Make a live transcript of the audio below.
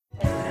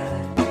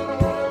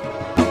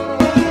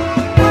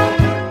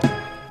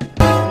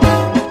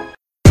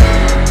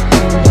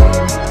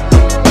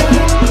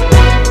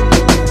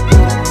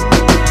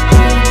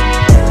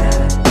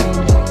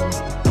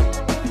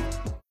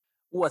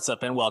What's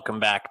up, and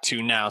welcome back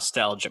to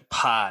Nostalgia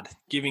Pod,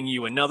 giving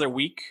you another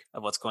week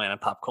of what's going on in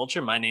pop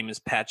culture. My name is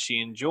Pat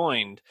Sheehan,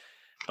 joined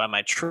by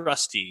my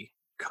trusty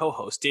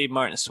co-host, Dave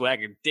Martin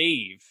Swagger.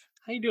 Dave,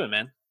 how you doing,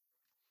 man?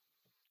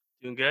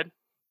 Doing good.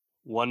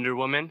 Wonder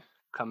Woman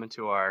coming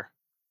to our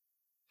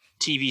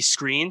TV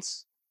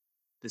screens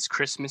this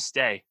Christmas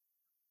Day.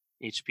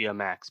 HBO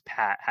Max.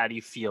 Pat, how do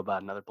you feel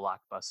about another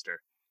blockbuster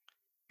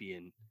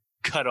being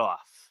cut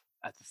off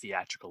at the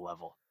theatrical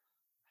level?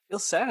 I feel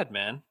sad,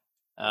 man.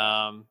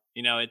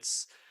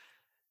 It's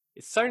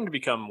starting to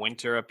become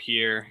winter up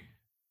here.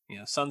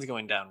 Sun's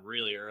going down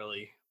really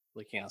early.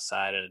 Looking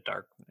outside at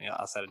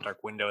outside a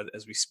dark window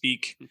as we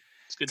speak.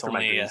 It's good for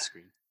my green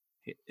screen.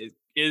 It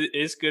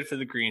is good for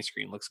the green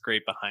screen. Looks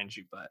great behind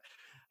you, but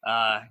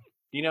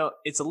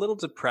it's a little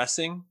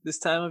depressing this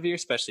time of year,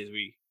 especially as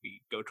we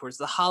go towards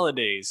the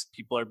holidays.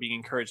 People are being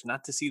encouraged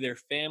not to see their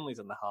families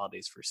on the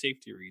holidays for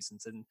safety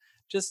reasons, and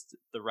just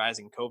the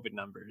rising COVID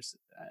numbers.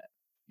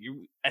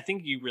 I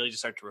think you really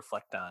just start to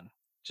reflect on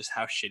just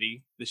how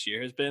shitty this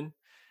year has been.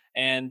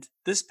 And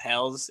this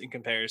pales in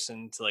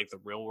comparison to like the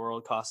real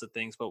world cost of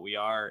things, but we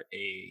are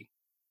a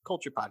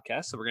culture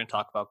podcast, so we're going to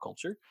talk about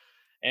culture.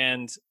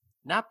 And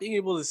not being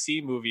able to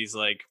see movies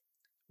like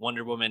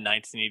Wonder Woman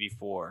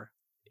 1984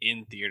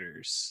 in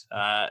theaters.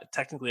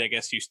 Technically, I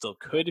guess you still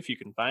could if you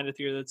can find a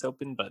theater that's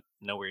open, but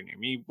nowhere near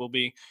me will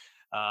be.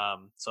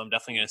 So I'm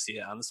definitely going to see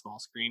it on the small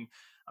screen.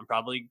 I'm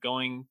probably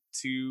going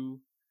to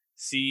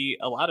see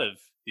a lot of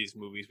these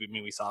movies.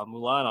 We saw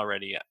Mulan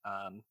already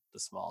on the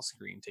small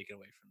screen, taken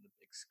away from the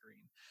big screen.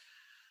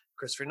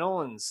 Christopher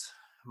Nolan's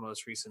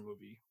most recent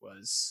movie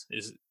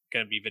is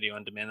going to be video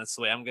on demand. That's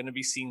the way I'm going to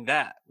be seeing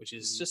that, which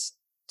is just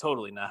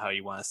totally not how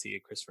you want to see a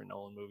Christopher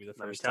Nolan movie the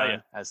first time. You,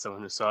 as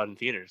someone who saw it in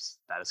theaters,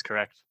 that is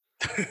correct.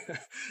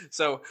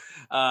 So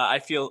I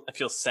feel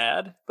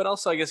sad, but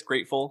also I guess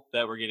grateful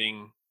that we're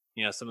getting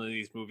some of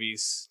these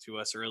movies to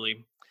us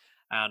early.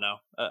 I don't know,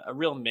 a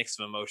real mix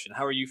of emotion.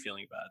 How are you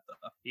feeling about it,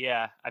 though?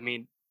 Yeah, I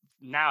mean,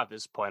 now at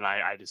this point,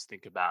 I just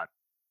think about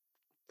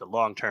the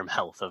long-term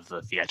health of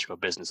the theatrical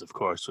business, of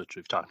course, which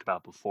we've talked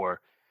about before,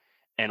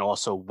 and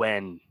also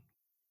when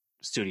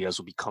studios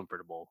will be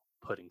comfortable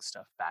putting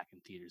stuff back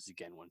in theaters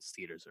again, once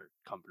theaters are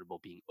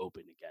comfortable being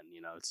open again.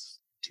 It's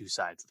two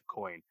sides of the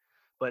coin.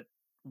 But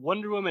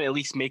Wonder Woman at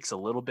least makes a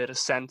little bit of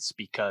sense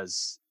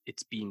because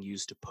it's being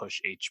used to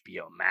push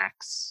HBO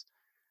Max,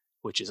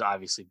 which has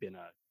obviously been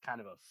a kind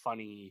of a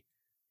funny,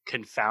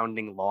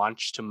 confounding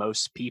launch to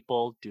most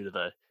people due to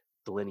the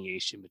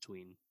delineation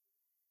between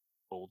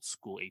old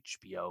school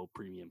HBO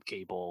premium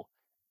cable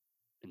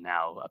and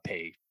now a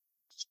pay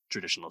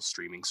traditional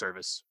streaming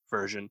service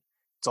version.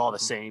 It's all the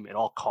same. It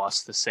all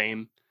costs the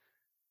same,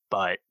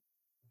 but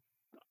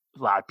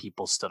a lot of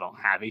people still don't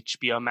have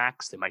HBO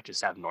Max. They might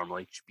just have normal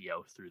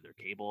HBO through their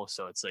cable.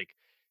 So it's like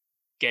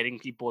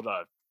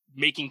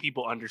making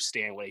people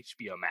understand what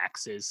HBO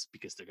Max is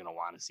because they're going to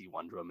want to see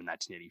Wonder Woman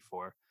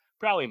 1984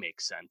 probably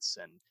makes sense.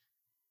 And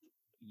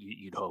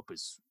you'd hope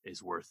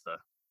is worth the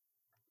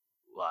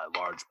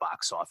large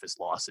box office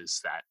losses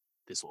that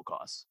this will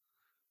cause.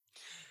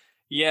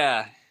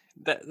 Yeah,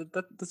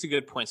 that's a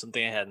good point.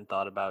 Something I hadn't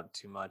thought about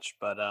too much,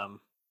 but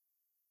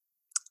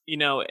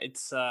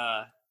it's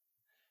the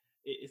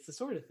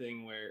sort of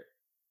thing where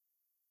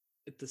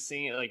at the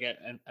same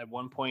at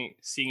one point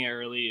seeing it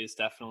early is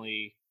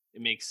definitely,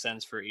 it makes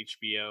sense for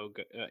HBO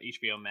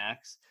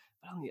Max.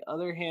 But on the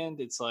other hand,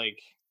 it's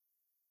like,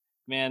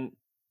 man,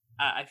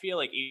 I feel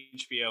like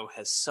HBO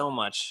has so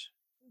much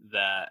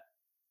that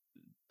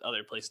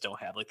other places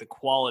don't have, like the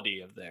quality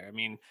of there. I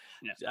mean,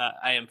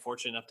 I am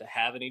fortunate enough to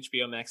have an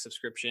HBO Max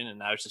subscription,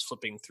 and I was just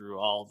flipping through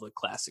all the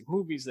classic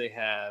movies they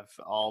have,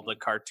 all the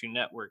Cartoon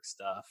Network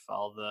stuff,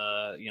 all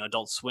the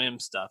Adult Swim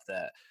stuff.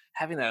 That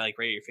having that like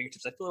right at your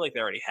fingertips, I feel like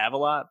they already have a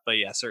lot. But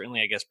yeah,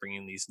 certainly, I guess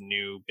bringing these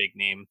new big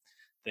name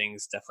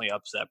things definitely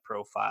ups that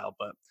profile.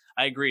 But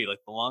I agree, like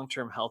the long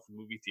term health of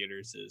movie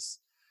theaters is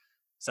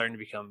starting to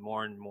become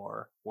more and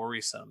more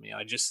worrisome.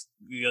 I just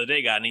the other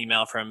day got an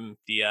email from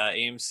the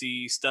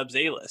AMC Stubbs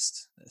A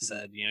list that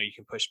said, you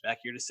can push back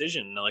your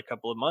decision in another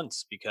couple of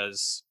months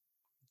because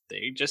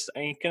they just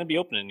ain't going to be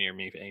opening near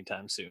me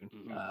anytime soon.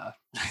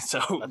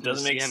 So it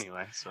doesn't make sense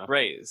anyway. So.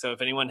 Right. So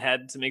if anyone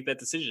had to make that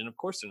decision, of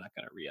course they're not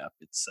going to re-up.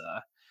 It's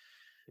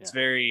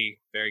very,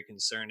 very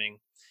concerning.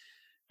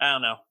 I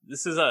don't know.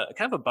 This is a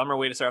kind of a bummer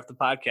way to start off the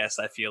podcast.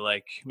 I feel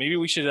like maybe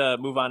we should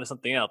move on to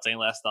something else. Any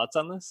last thoughts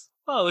on this?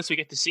 Well, at least we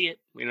get to see it.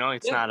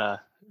 It's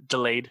not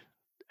delayed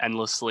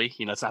endlessly.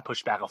 It's not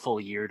pushed back a full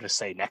year to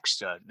say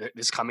next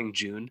this coming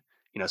June.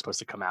 It's supposed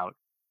to come out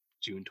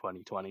June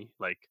 2020.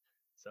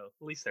 So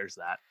at least there's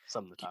that,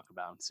 something to talk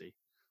about and see.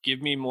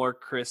 Give me more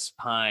Chris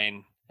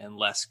Pine and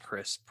less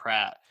Chris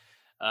Pratt.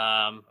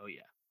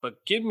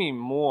 But give me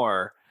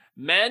more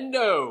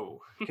Mando,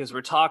 because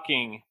we're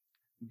talking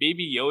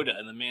Baby Yoda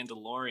and The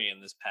Mandalorian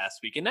this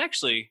past week. And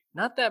actually,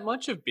 not that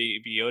much of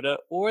Baby Yoda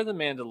or The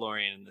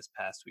Mandalorian in this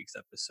past week's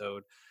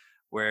episode,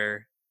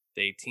 where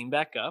they team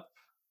back up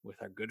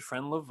with our good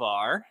friend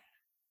LeVar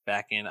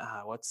back in,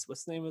 what's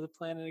the name of the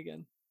planet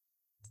again?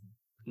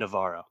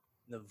 Navarro.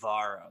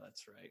 Navarro,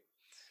 that's right.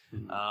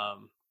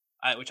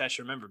 Which I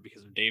should remember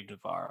because of Dave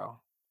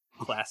Navarro,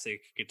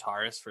 classic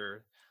guitarist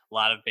for a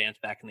lot of bands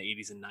back in the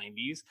 80s and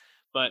 90s.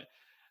 But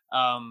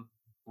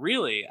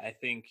really, I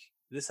think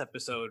this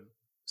episode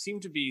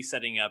seemed to be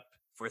setting up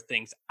for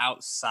things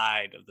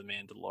outside of The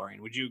Mandalorian.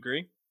 Would you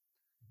agree?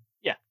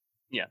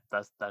 Yeah,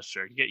 that's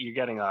sure. You're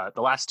getting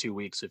the last 2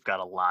 weeks we've got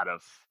a lot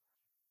of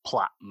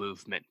plot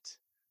movement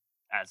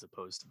as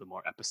opposed to the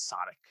more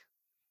episodic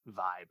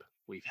vibe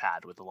we've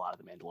had with a lot of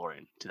The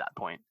Mandalorian to that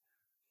point.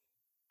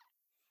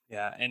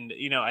 Yeah, and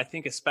I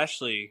think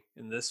especially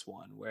in this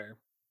one where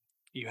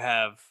you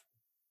have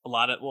a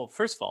lot of, well,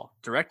 first of all,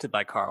 directed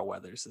by Carl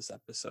Weathers this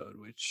episode,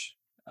 which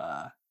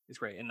is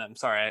great. And I'm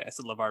sorry, I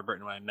said LeVar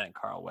Burton when I meant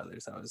Carl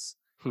Weathers. That was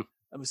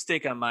a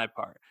mistake on my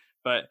part.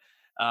 But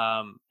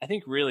I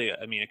think really,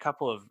 I mean, a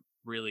couple of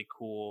really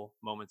cool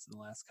moments in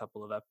the last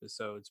couple of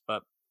episodes,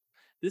 but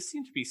this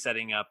seemed to be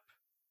setting up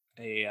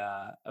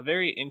a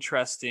very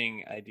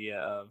interesting idea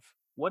of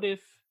what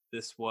if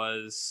this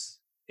was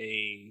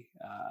a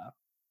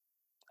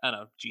I don't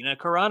know, Gina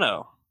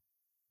Carano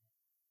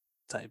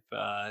type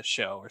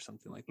show or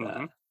something like that.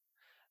 Mm-hmm.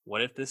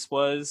 What if this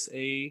was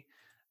a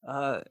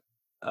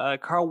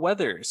Carl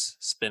Weathers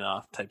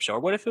spin-off type show, or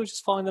what if it was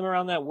just following them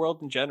around that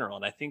world in general?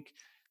 And I think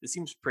it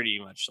seems pretty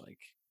much like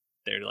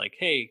they're like,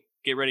 hey,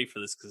 get ready for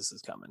this because this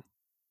is coming.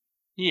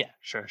 Yeah,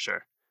 sure.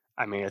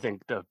 I mean, I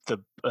think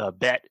the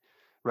bet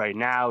right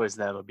now is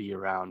that it'll be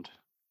around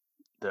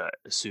the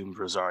assumed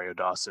Rosario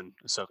Dawson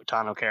Ahsoka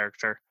Tano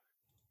character,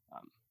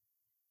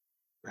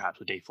 perhaps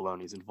with Dave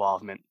Filoni's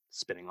involvement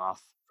spinning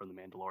off from The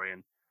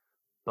Mandalorian.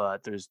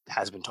 But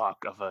has been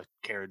talk of a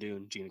Cara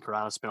Dune, Gina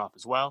Carano spinoff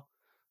as well.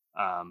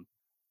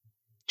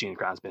 Gina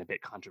Carano's been a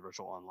bit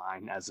controversial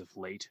online as of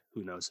late.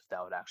 Who knows if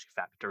that would actually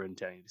factor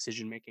into any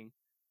decision making?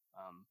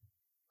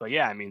 But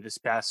yeah, I mean, this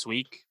past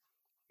week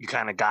you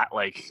kind of got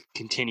like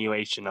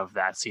continuation of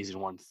that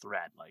season 1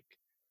 thread. Like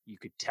you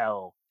could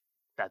tell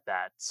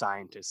that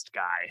scientist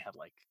guy had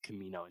like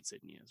Camino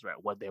insignias, right?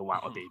 What they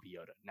want with Baby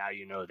Yoda. Now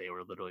you know they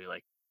were literally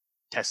like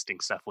testing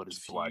stuff with his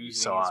blood. You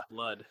saw his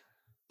blood.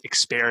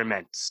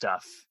 Experiment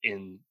stuff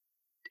in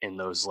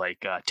those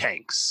like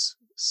tanks,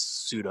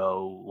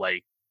 pseudo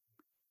like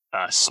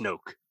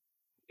Snoke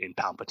in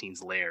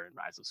Palpatine's lair in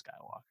Rise of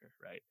Skywalker,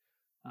 right?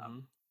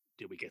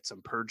 Did we get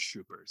some Purge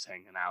troopers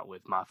hanging out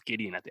with Moff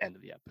Gideon at the end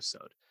of the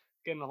episode?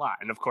 Getting a lot,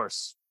 and of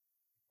course,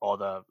 all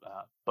the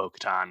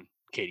Bo-Katan,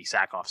 Katie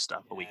Sackhoff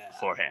stuff a week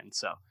beforehand.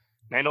 So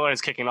Mandalorian's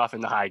kicking off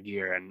in the high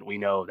gear, and we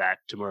know that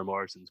Tamura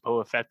Morrison's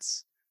Boba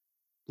Fett's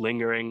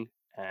lingering,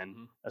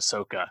 and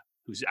Ahsoka,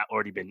 who's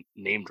already been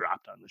name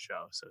dropped on the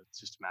show, so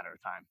it's just a matter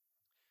of time.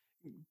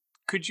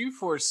 Could you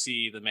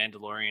foresee the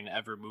Mandalorian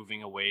ever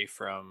moving away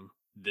from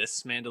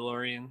this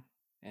Mandalorian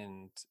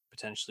and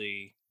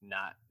potentially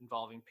not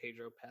involving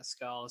Pedro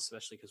Pascal,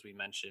 especially because we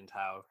mentioned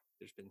how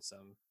there's been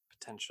some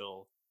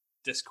potential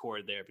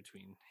discord there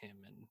between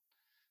him and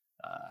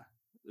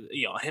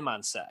him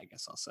on set, I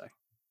guess I'll say.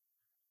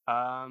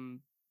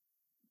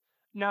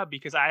 No,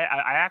 because I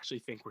actually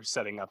think we're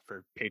setting up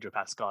for Pedro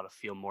Pascal to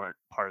feel more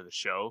part of the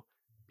show,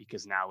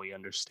 because now we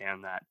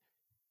understand that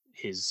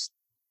his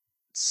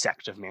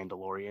sect of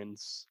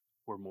Mandalorians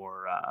were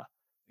more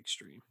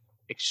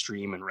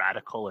extreme and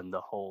radical, and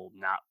the whole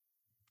not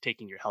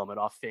taking your helmet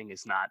off thing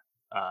is not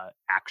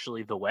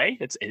actually the way.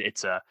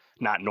 It's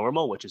not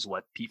normal, which is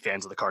what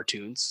fans of the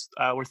cartoons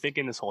were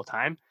thinking this whole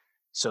time.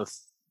 So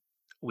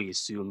we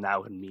assume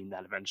that would mean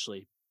that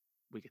eventually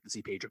we get to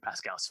see Pedro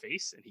Pascal's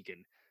face and he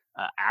can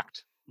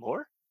act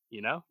more,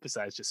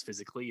 besides just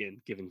physically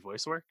and giving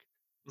voice work.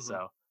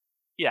 So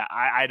yeah,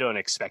 I don't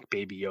expect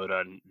Baby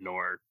Yoda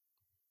nor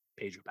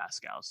Pedro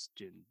Pascal's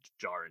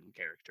Djarin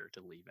character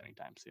to leave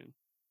anytime soon.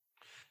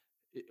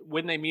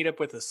 When they meet up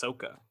with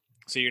Ahsoka,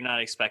 so you're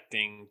not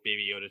expecting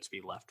Baby Yoda to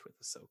be left with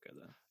Ahsoka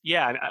then?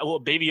 Yeah, well,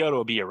 Baby Yoda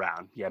will be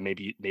around. Yeah,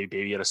 maybe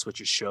Baby Yoda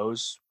switches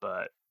shows,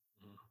 but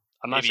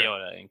I'm not sure.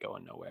 Baby Yoda ain't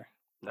going nowhere.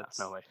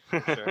 No way.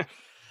 Sure.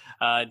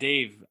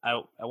 Dave,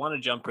 I want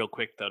to jump real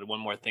quick though to one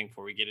more thing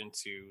before we get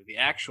into the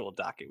actual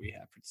docket we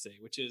have for today,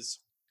 which is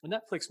a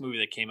Netflix movie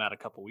that came out a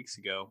couple weeks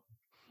ago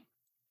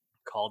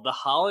called The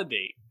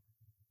Holiday,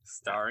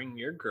 starring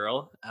your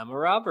girl Emma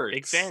Roberts.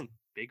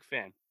 Big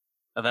fan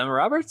of Emma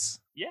Roberts.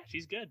 Yeah,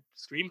 she's good.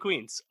 Scream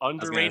Queens,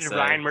 underrated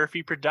Ryan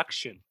Murphy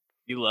production.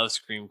 You love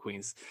Scream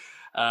Queens.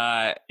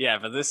 But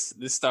this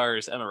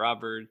stars Emma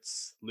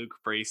Roberts, Luke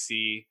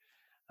Bracey,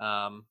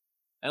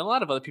 and a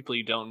lot of other people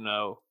you don't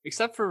know,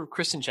 except for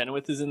Kristen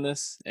Chenoweth is in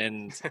this.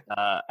 And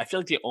I feel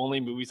like the only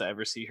movies I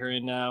ever see her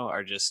in now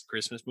are just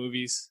Christmas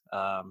movies.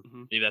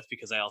 Maybe that's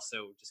because I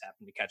also just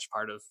happened to catch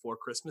part of Four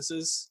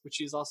Christmases, which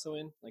she's also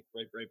in, like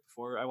right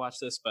before I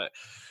watched this. But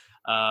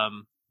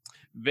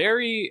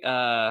very,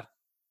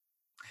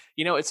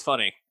 it's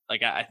funny.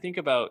 Like I think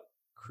about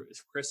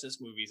Christmas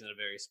movies in a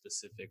very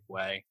specific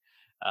way.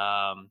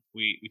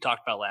 We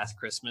talked about Last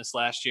Christmas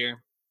last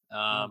year.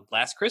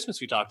 Last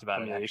Christmas we talked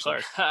about it actually.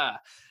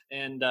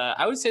 And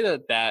I would say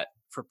that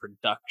for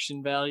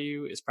production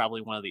value is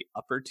probably one of the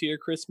upper tier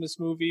Christmas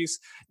movies.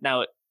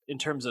 Now in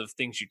terms of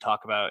things you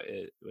talk about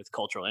with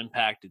cultural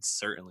impact, it's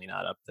certainly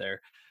not up there.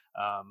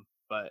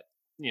 But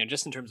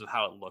just in terms of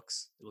how it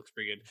looks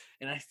pretty good.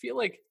 And I feel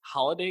like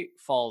Holiday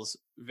falls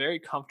very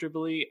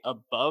comfortably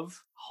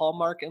above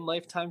Hallmark and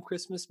Lifetime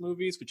Christmas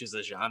movies, which is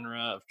a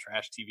genre of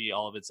trash TV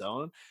all of its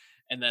own,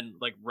 and then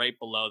like right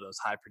below those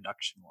high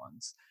production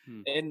ones.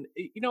 Hmm. And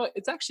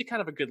it's actually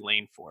kind of a good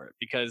lane for it,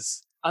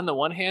 because on the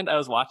one hand, I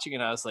was watching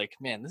and I was like,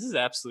 man, this is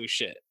absolute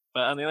shit.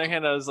 But on the other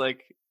hand, I was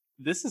like,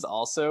 this is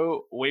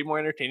also way more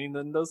entertaining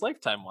than those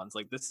Lifetime ones.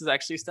 Like, this is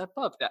actually a step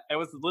up. It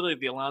was literally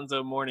the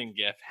Alonzo Mourning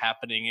gif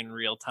happening in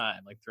real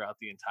time, like throughout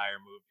the entire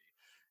movie.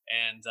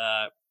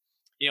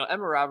 And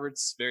Emma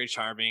Roberts, very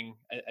charming.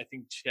 I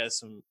think she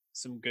has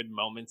some good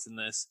moments in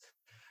this.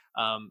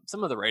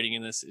 Some of the writing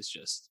in this is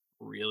just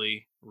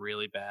really,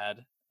 really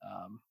bad.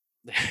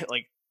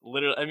 Like,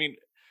 literally, I mean,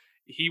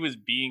 he was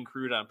being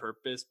crude on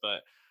purpose, but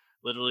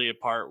literally a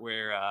part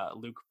where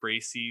Luke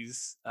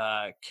Bracey's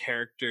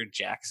character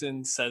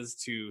Jackson says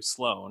to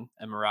Sloane,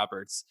 Emma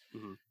Roberts,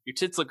 Mhm. "Your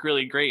tits look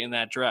really great in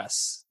that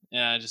dress."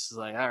 And I just was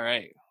like, all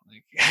right.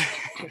 Like,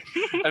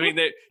 I mean,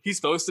 he's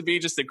supposed to be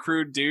just a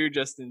crude dude,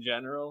 just in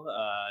general.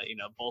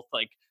 Both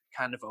like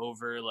kind of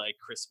over like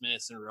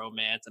Christmas and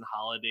romance and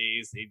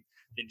holidays. They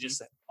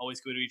just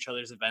always go to each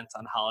other's events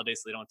on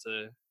holidays, so they don't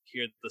have to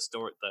hear the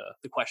story,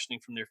 the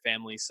questioning from their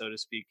families, so to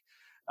speak.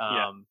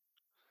 Yeah.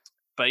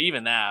 But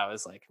even that, I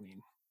was like, I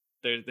mean,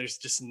 there's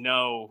just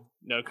no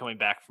coming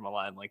back from a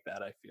line like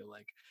that, I feel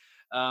like.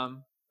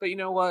 But you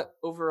know what?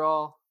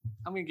 Overall,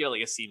 I'm gonna give it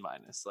like a C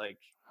minus. Like,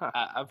 Huh.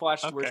 I've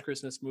watched Okay. worse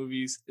Christmas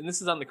movies, and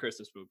this is on the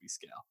Christmas movie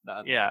scale, not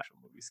on the Yeah. actual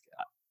movie scale.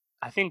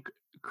 I think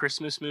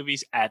Christmas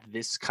movies at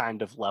this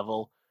kind of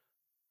level,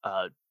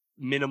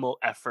 minimal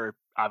effort,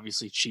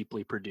 obviously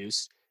cheaply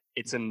produced.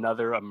 It's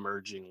another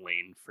emerging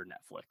lane for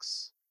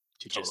Netflix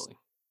to just Totally.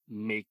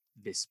 make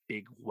this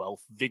big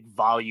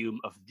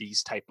volume of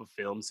these type of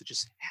films to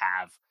just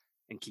have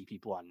and keep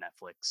people on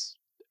Netflix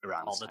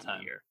around All this the time of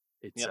time. year.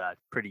 It's Yep.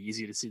 pretty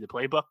easy to see the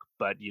playbook,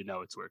 but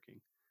it's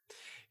working.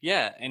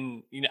 Yeah,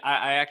 and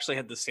I actually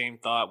had the same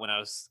thought when I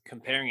was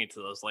comparing it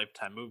to those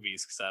Lifetime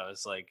movies, because I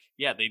was like,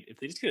 yeah, if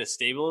they just get a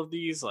stable of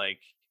these,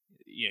 like,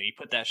 you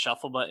put that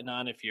shuffle button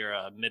on if you're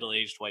a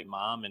middle-aged white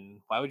mom,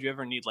 and why would you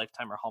ever need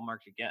Lifetime or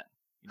Hallmark again?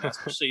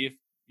 Especially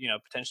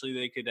if potentially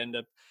they could end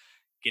up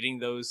getting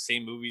those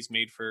same movies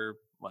made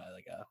for what,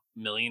 like $1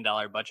 million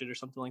budget or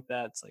something like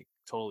that. It's like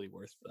totally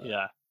worth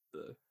Yeah.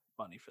 the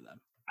money for them.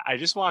 I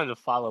just wanted to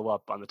follow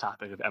up on the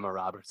topic of Emma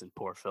Roberts and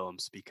poor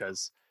films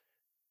because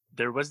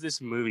there was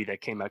this movie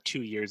that came out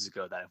 2 years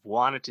ago that I've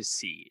wanted to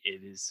see.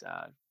 It is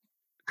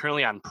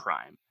currently on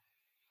Prime,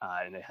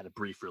 and it had a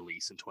brief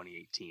release in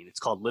 2018. It's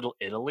called Little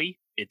Italy.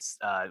 It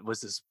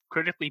was this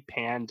critically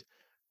panned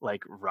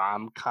like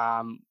rom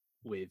com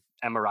with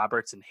Emma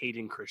Roberts and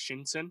Hayden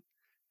Christensen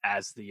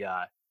as the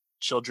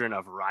children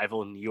of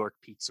rival New York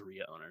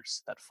pizzeria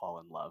owners that fall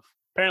in love.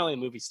 Apparently,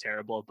 the movie's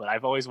terrible, but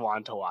I've always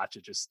wanted to watch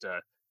it just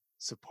to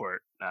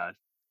support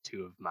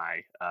two of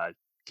my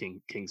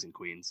kings and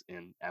queens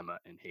in Emma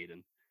and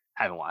Hayden.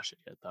 Haven't watched it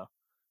yet though.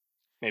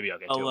 Maybe I'll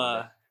get to it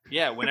one day.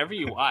 Yeah, whenever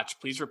you watch,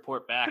 please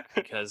report back,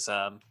 because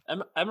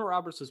Emma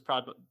Roberts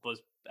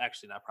was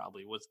actually not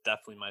probably was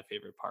definitely my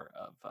favorite part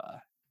of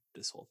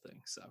this whole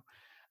thing. So,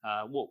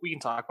 well, we can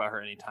talk about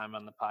her anytime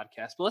on the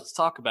podcast, but let's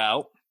talk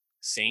about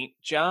Saint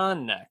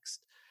John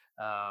next,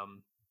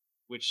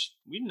 which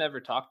we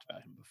never talked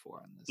about him before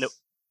on this. Nope.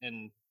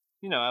 And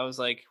I was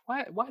like,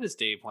 why does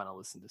Dave want to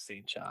listen to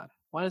Saint John?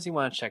 Why does he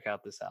want to check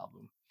out this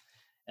album?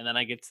 And then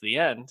I get to the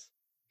end,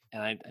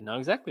 and I know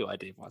exactly why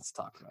Dave wants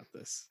to talk about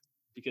this,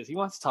 because he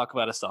wants to talk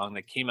about a song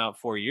that came out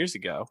 4 years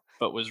ago,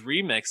 but was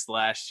remixed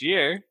last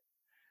year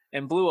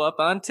and blew up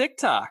on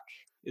TikTok.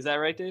 Is that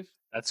right, Dave?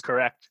 That's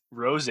correct.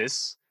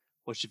 Roses,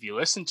 which if you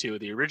listen to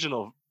the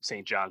original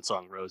St. John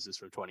song Roses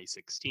from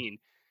 2016,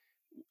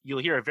 you'll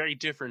hear a very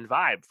different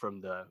vibe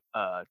from the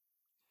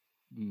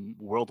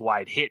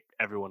worldwide hit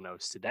everyone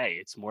knows today.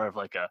 It's more of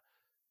like a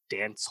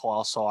dance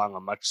hall song, a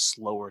much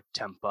slower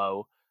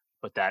tempo,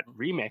 but that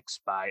remix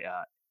by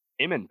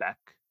Imanbek,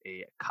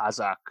 a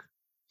Kazakh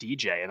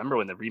DJ. I remember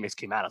when the remix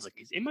came out, I was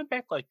like, is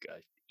Imanbek like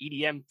a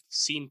EDM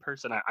scene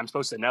person I'm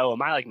supposed to know?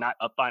 Am I like not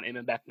up on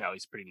Imanbek? No,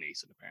 he's pretty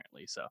nascent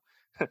apparently. So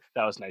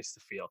that was nice to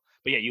feel.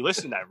 But yeah, you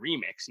listen to that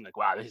remix and like,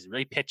 wow, this is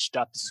really pitched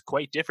up. This is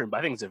quite different, but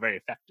I think it's a very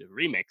effective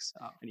remix.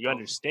 And you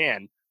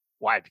understand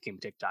why it became a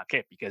TikTok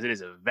hit, because it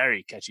is a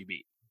very catchy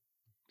beat.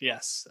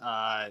 Yes.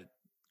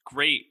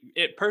 Great.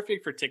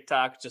 Perfect for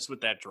TikTok, just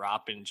with that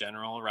drop in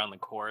general around the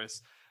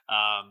chorus.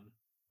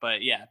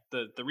 But yeah,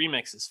 the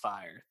remix is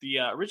fire. The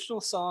original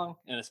song,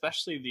 and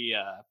especially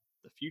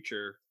the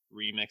future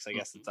remix, I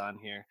guess it's on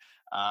here,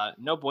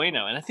 no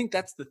bueno. And I think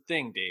that's the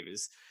thing, Dave,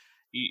 is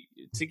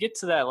to get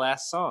to that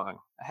last song,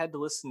 I had to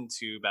listen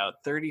to about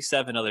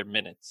 37 other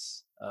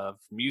minutes of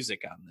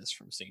music on this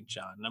from St.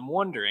 John. And I'm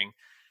wondering,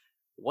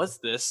 was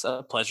this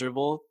a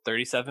pleasurable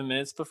 37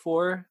 minutes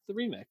before the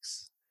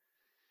remix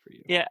for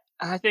you? Yeah,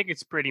 I think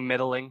it's pretty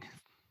middling.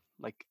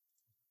 Like,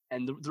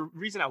 and the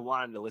reason I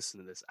wanted to listen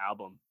to this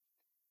album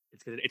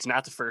It's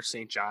not the first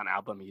St. John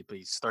album.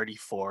 He's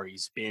 34.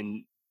 He's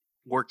been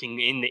working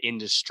in the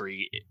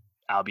industry,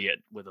 albeit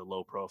with a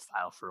low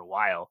profile, for a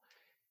while.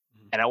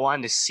 Mhm. And I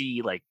wanted to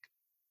see, like,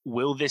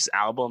 will this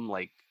album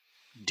like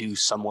do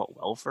somewhat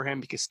well for him,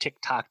 because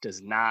TikTok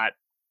does not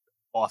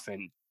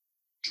often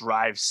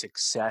drive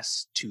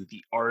success to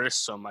the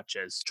artist so much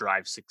as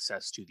drive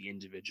success to the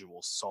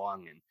individual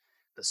song, and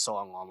the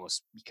song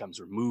almost becomes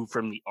removed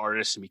from the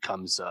artist and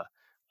becomes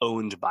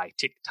owned by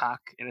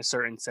TikTok in a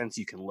certain sense.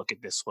 You can look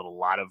at this with a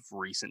lot of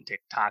recent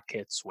TikTok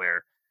hits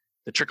where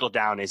the trickle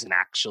down isn't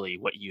actually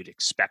what you'd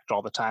expect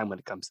all the time when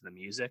it comes to the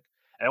music.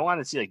 And I want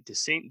to see, like, does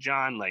St.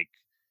 John, like,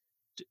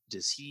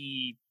 does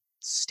he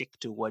stick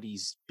to what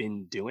he's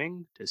been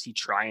doing? Does he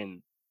try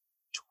and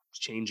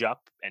change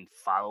up and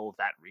follow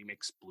that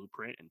remix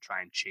blueprint and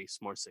try and chase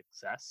more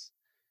success?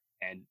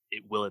 And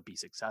will it be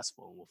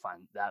successful? We'll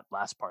find that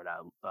last part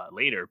out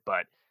later.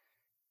 But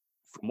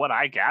from what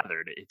I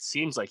gathered, it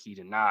seems like he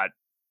did not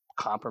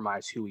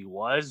compromise who he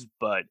was.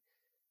 But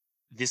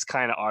this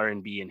kind of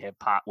R&B and hip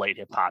hop, light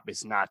hip hop,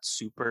 is not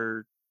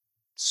super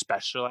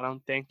special, I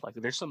don't think. Like,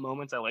 there's some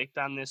moments I liked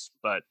on this,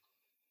 but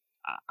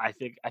I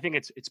think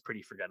it's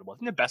pretty forgettable. I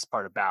think the best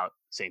part about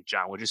St.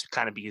 John would just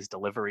kind of be his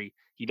delivery.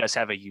 He does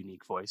have a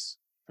unique voice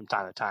from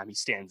time to time. He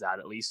stands out,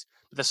 at least,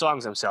 but the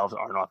songs themselves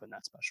aren't often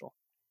that special.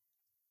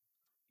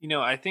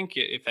 I think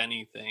if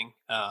anything,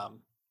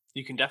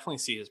 you can definitely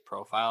see his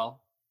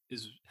profile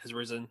has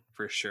risen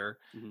for sure.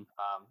 Hmm.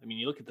 I mean,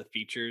 you look at the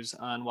features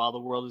on "While the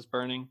World Is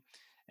Burning,"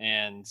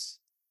 and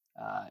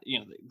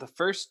the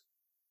first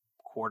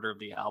quarter of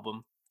the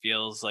album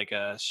feels like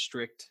a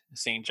strict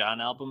St. John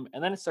album,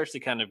 and then it starts to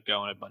kind of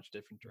go in a bunch of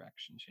different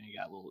directions. You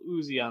got Lil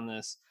Uzi on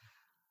this,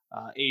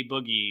 A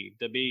Boogie,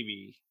 the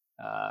Baby,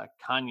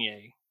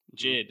 Kanye, Hmm.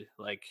 Jid.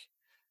 Like,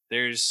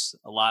 there's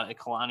a lot of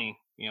Kalani.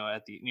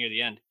 At the near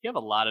the end, you have a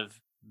lot of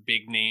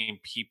big name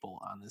people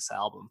on this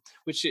album,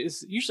 which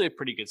is usually a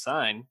pretty good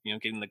sign.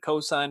 Getting the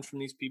co-sign from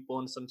these people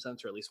in some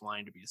sense, or at least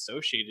wanting to be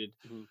associated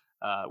Hmm.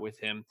 with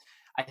him.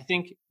 I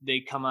think they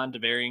come on to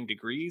varying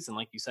degrees, and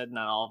like you said,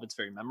 not all of it's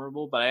very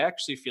memorable. But I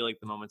actually feel like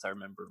the moments I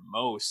remember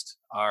most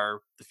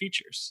are the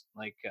features.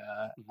 Like,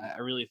 Hmm. I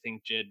really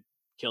think Jid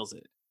kills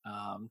it.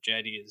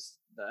 Jaddy is.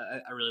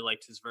 I really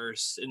liked his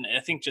verse, and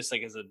I think just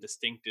like as a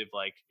distinctive,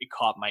 like, it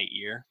caught my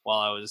ear while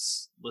I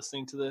was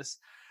listening to this.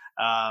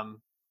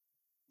 Um,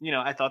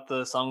 I thought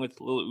the song with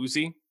Lil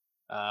Uzi,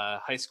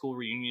 "High School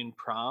Reunion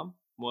Prom,"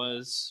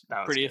 was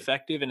That was pretty good.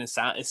 effective, and it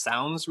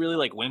sounds really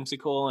like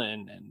whimsical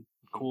and Hmm.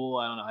 cool.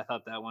 I don't know. I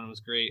thought that one was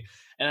great,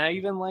 and I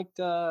even liked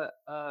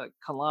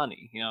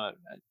Kalani.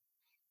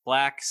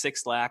 Black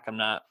Six Lack. I'm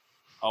not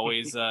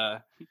always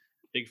a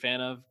big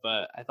fan of,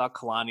 but I thought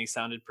Kalani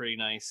sounded pretty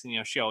nice.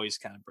 And she always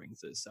kind of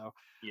brings it. So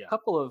a Yeah,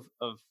 couple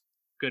of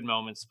good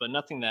moments, but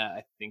nothing that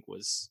I think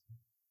was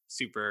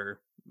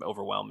super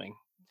overwhelming.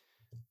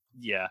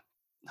 yeah.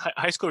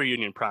 High School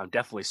Reunion Prom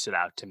definitely stood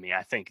out to me.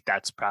 I think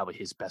that's probably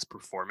his best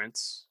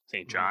performance,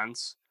 St. Mhm.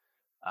 John's.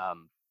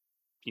 Um,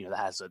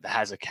 that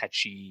has a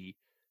catchy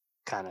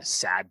kind of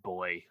sad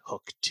boy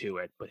hook to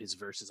it, but his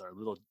verses are a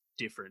little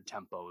different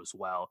tempo as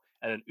well.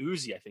 And then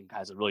Uzi, I think,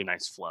 has a really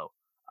nice flow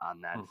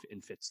on that, Hmm.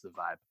 and fits the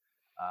vibe.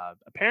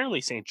 Apparently,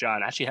 St.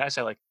 John actually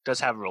does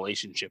have a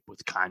relationship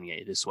with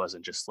Kanye. This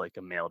wasn't just like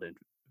a mailed in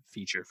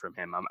feature from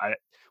him. I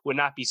would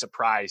not be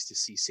surprised to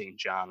see St.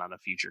 John on a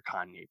future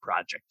Kanye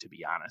project, to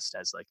be honest,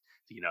 as like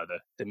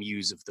the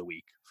muse of the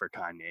week for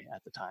Kanye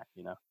at the time.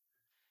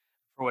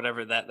 For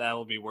whatever that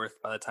will be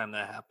worth by the time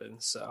that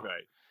happens. So,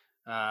 Right.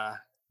 uh,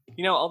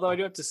 although I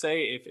do have to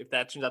say, if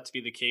that turns out to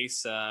be the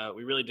case,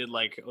 we really did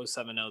like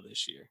 070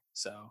 this year.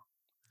 So,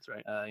 That's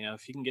right.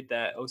 if you can get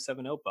that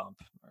 070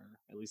 bump, or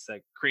at least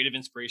that creative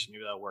inspiration,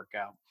 maybe that'll work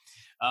out.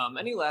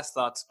 Any last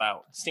thoughts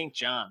about St.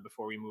 John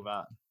before we move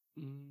on?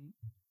 Mm,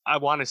 I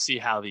want to see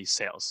how these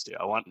sales do.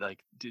 I want,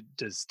 like,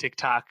 does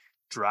TikTok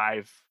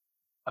drive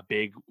a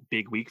big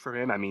week for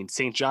him? I mean,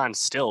 St. John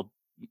still,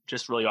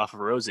 just really off of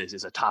Roses,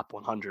 is a top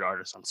 100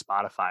 artist on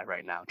Spotify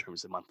right now in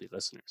terms of monthly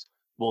listeners.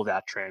 Will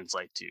that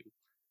translate to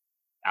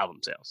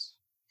album sales?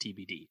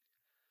 TBD.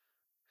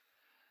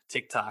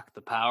 TikTok,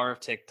 the power of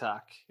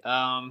TikTok.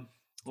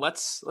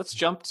 Let's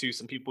jump to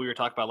some people we were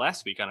talking about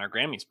last week on our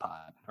Grammys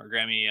pod, our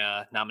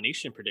Grammy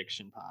nomination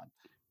prediction pod,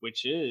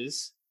 which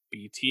is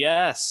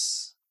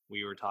BTS.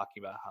 We were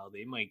talking about how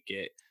they might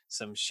get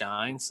some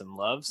shine, some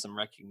love, some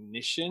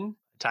recognition.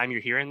 The time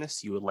you're hearing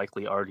this, you would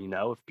likely already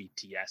know if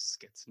BTS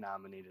gets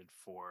nominated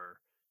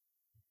for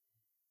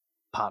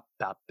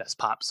best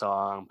pop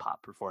song,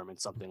 pop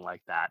performance, something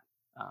like that.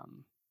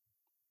 Um,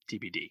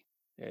 TBD.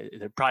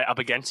 They're probably up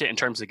against it in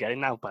terms of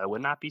getting that, but I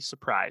would not be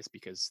surprised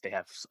because they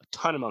have a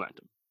ton of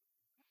momentum,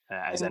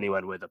 as And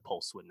anyone with a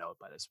pulse would know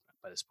by this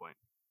point.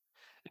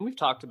 and we've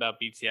talked about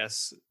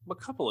BTS a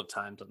couple of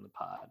times on the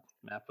pod.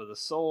 Map of the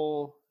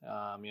Soul.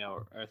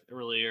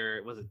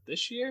 Earlier, was it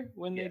this year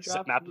when they Yes,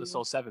 dropped Map of the the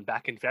Soul 7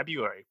 back in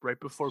February, right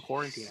before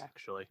quarantine,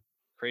 actually.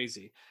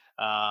 crazy?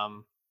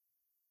 Um,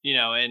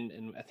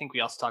 and I think we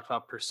also talked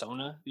about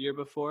Persona the year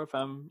before, if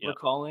I'm Yep.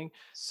 recalling.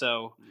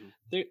 So Mhm.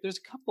 there's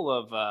a couple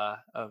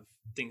of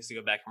things to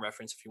go back and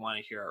reference if you want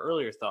to hear our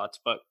earlier thoughts.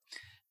 But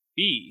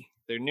B,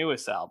 their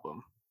newest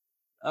album,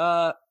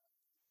 uh,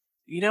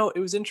 it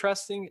was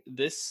interesting.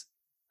 This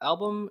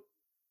album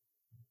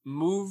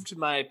moved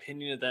my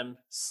opinion of them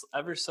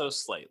ever so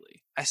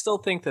slightly. I still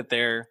think that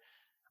they're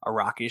a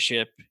rocket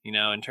ship,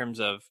 in terms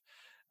of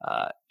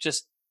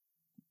just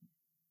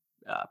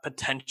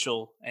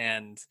potential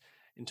and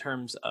in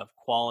terms of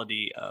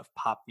quality of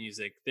pop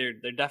music. They're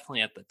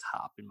definitely at the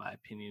top, in my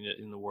opinion,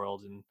 in the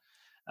world, and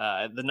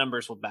the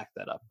numbers will back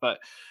that up. But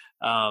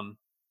um,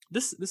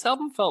 this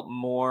album felt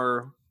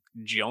more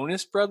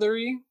Jonas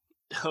Brothery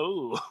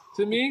Oh,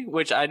 to me,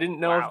 which I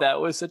didn't know if wow.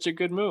 that was such a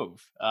good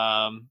move.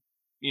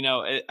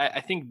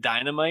 I think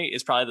Dynamite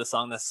is probably the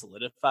song that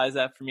solidifies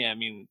that for me. I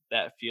mean,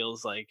 that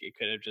feels like it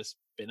could have just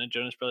been a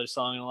Jonas Brothers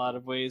song in a lot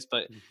of ways,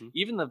 but Hmm.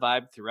 even the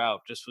vibe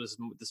throughout just was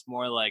this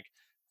more like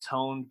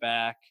toned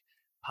back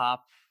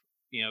pop,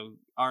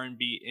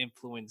 R&B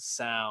influenced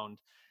sound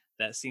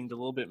that seemed a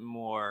little bit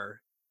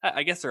more.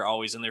 I guess they're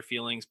always in their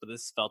feelings, but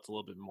this felt a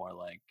little bit more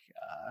like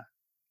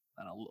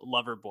I don't know,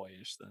 lover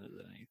boyish than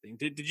anything.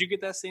 Did you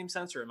get that same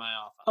sense, or am I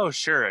off on Oh,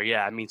 sure.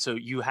 Yeah. I mean, so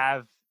you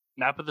have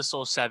Map of the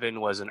Soul 7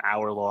 was an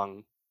hour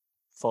long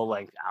full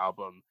length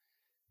album.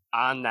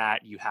 On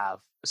that, you have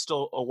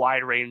still a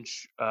wide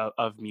range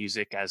of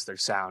music as their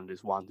sound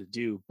is wont to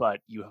do, but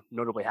you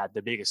notably had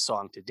the biggest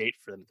song to date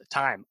for them at the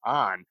time,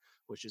 On,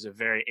 which is a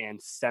very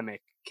anthemic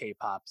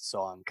K-pop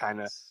song, kind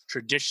of that?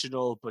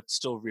 traditional but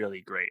still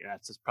really great. And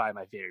that's just probably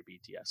my favorite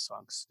BTS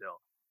song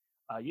still.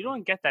 You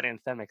don't get that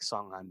anthemic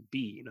song on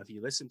B. If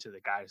you listen to the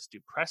guys do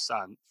press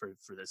on for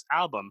this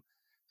album,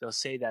 they'll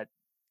say that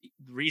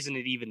the reason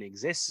it even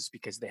exists is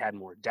because they had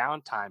more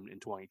downtime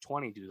in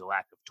 2020 due to the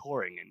lack of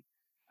touring. And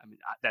I mean,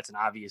 that's an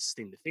obvious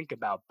thing to think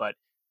about, but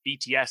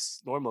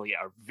BTS normally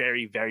are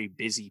very, very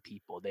busy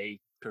people.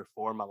 They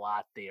perform a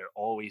lot, they are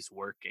always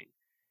working.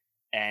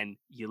 And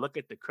you look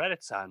at the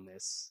credits on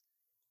this,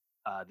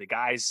 the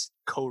guys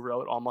co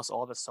wrote almost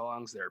all the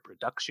songs, their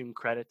production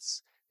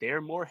credits.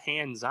 They're more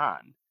hands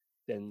on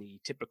than the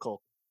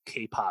typical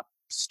K pop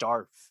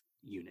star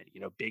unit.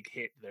 Big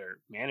Hit, their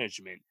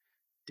management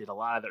did a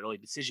lot of the early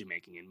decision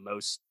making. In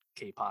most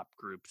K-pop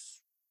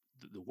groups,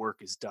 the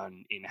work is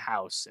done in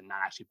house and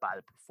not actually by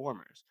the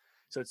performers.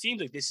 So it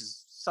seems like this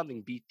is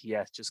something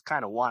BTS just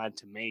kind of wanted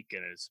to make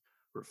and is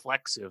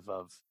reflexive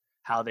of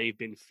how they've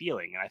been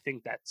feeling. And I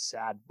think that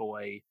sad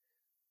boy,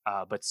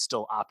 but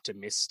still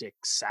optimistic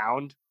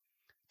sound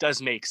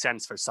does make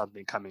sense for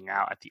something coming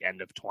out at the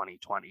end of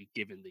 2020,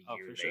 given the Oh,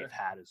 year for they've sure.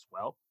 had as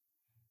well.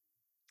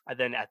 And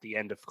then at the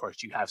end, of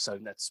course, you have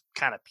something that's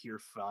kind of pure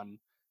fun,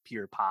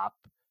 pure pop,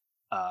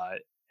 uh,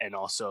 and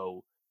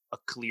also a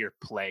clear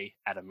play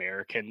at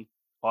American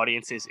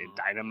audiences in Mhm.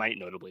 Dynamite,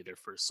 notably their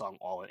first song,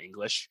 All in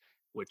English,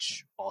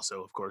 which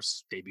also, of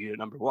course, debuted at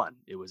number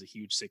 1. It was a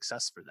huge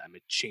success for them.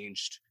 It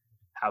changed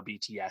how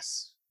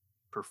BTS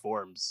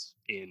performs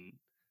in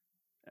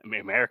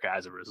America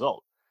as a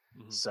result.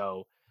 Mhm.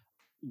 So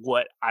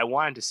what I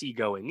wanted to see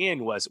going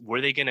in was,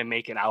 were they going to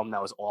make an album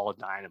that was all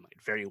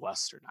Dynamite, very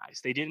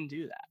westernized? They didn't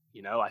do that.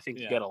 I think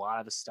you Yeah. get a lot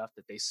of the stuff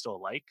that they still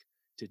like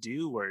to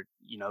do, where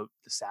the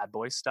sad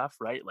boy stuff,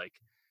 right? Like,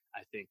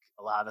 I think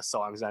a lot of the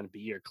songs on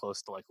B are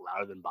close to like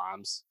Louder Than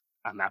Bombs.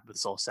 On Map of the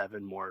Soul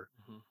 7, more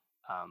Mhm.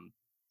 um,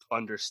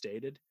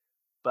 understated.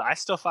 But I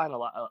still find a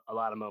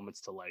lot of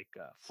moments to like.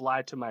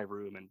 Fly to My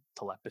Room and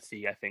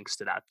Telepathy, I think,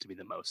 stood out to be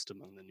the most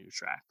among the new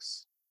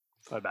tracks.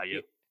 What about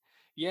you?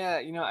 Ye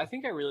Yeah, I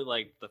think I really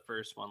liked the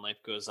first one,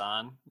 Life Goes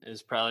On,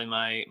 is probably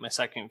my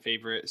second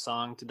favorite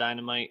song to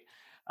Dynamite.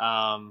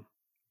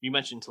 You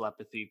mentioned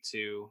Telepathy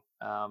too.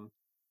 I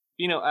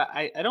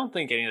don't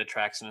think any of the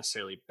tracks are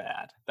necessarily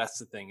bad. That's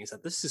the thing, is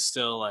that this is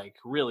still like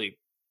really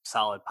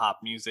solid pop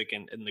music,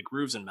 and the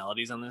grooves and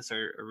melodies on this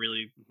are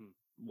really Hmm.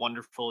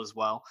 wonderful as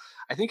well.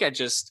 I think I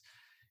just,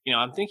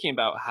 I'm thinking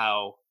about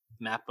how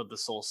Map of the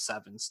Soul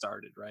 7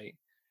 started, right?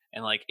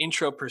 And like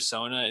intro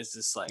persona is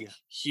this like Yeah.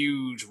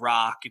 huge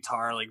rock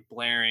guitar, like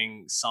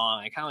blaring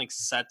song. It kind of like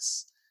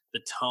sets the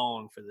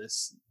tone for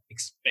this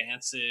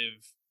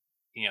expansive,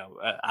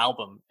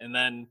 album. And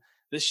then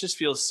this just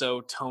feels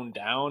so toned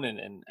down.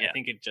 And I Yeah.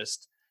 think it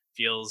just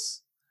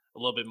feels a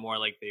little bit more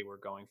like they were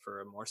going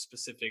for a more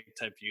specific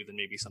type view than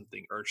maybe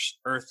something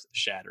earth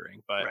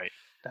shattering. But Right.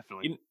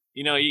 Definitely.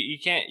 you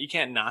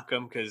can't knock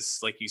them, because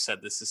like you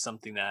said, this is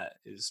something that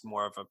is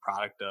more of a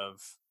product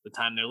of the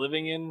time they're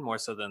living in, more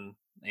so than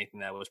anything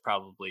that was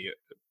probably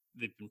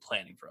they've been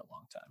planning for a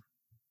long time.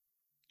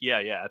 Yeah,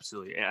 yeah,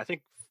 absolutely. And I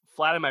think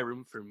Flat in My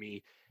Room for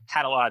me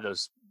had a lot of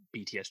those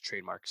BTS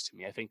trademarks to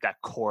me. I think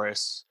that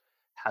chorus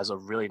has a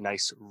really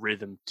nice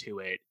rhythm to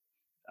it.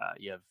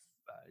 You have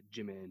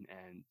Jimin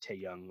and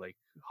Taeyoung like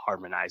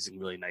harmonizing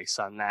really nice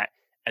on that.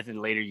 And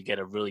then later you get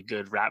a really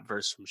good rap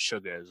verse from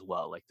Suga as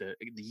well, like the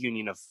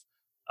union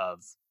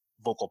of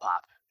vocal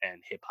pop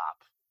and hip hop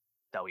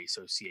that we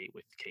associate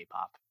with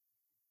K-pop,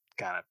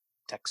 kind of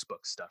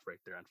textbook stuff right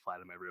there on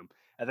Flat in My Room.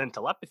 And then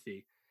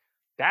Telepathy,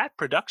 that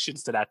production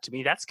stood out to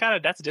me. That's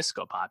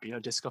disco pop. You know,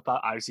 disco pop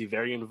obviously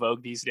very in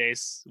vogue these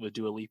days with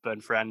Dua Lipa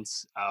and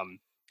friends.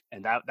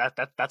 And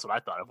that's what I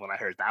thought of when I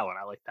heard that one.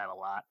 I like that a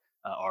lot.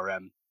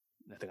 RM,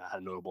 I think I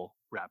had a notable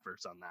rap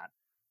verse on that.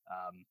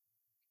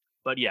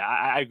 But yeah,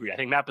 I agree. I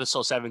think Map of the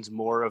Soul 7's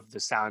more of the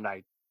sound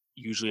I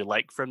usually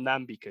like from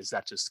them because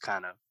that's just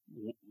kind of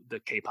the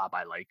K-pop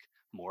I like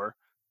more.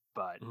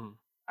 But Mhm.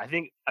 I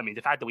mean,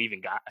 the fact that we even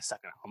got a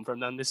second album from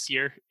them this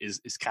year is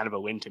kind of a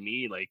win to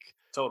me. Like,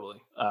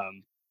 Totally.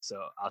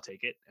 so I'll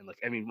take it. And like,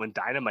 I mean, when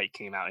Dynamite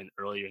came out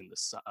later in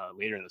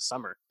the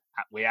summer,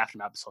 way after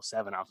Map of the Soul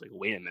 7, I was like,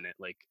 wait a minute,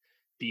 like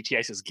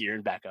BTS is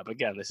gearing back up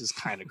again. This is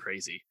kind of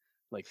crazy.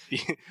 Like,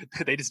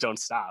 they just don't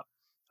stop.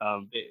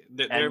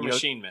 They're a And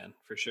machine, man,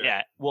 for sure.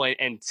 yeah. Well,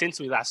 and since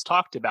we last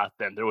talked about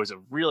them, there was a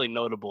really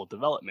notable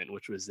development,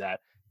 which was that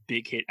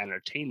Big Hit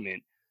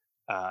Entertainment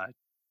uh,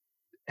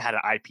 had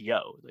an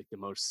IPO, like the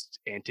most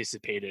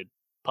anticipated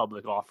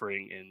public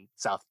offering in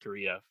South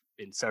Korea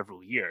in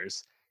several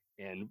years.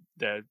 And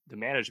the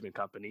management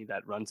company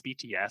that runs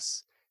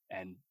BTS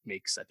and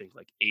makes, I think,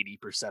 like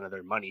 80% of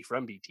their money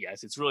from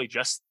BTS, it's really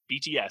just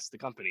BTS, the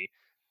company,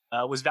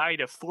 was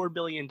valued at $4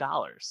 billion.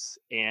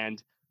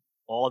 And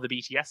all the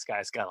BTS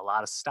guys got a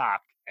lot of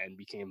stock and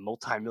became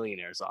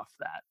multimillionaires off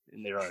that.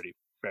 And they're already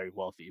very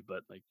wealthy,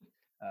 but like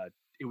uh,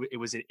 it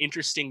was an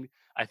interesting,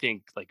 I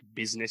think, like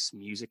business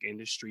music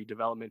industry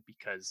development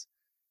because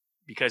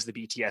the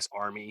BTS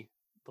army,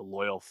 the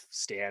loyal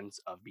stands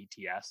of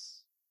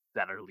BTS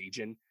that are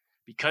Legion,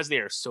 because they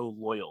are so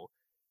loyal,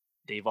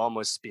 they've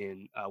almost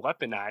been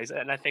weaponized,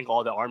 and I think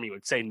all the army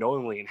would say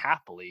knowingly and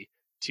happily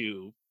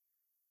to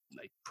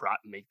like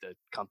make the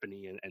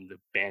company and the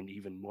band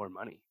even more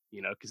money,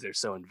 you know, because they're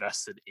so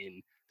invested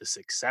in the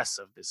success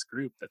of this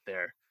group that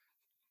they're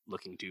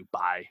looking to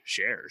buy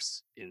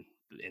shares in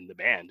the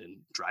band and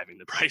driving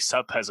the price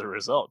up as a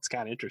result. It's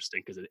kind of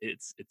interesting because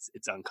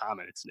it's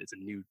uncommon. It's a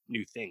new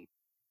thing.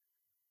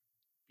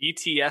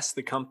 BTS,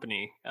 the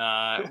company.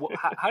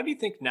 How do you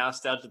think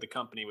Nostalgia, the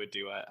company, would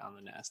do on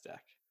the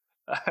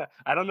Nasdaq?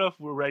 I don't know if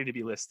we're ready to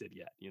be listed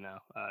yet. You know,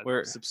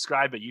 We're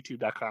subscribe at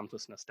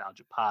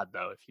youtube.com/nostalgia pod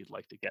though if you'd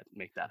like to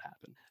make that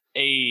happen.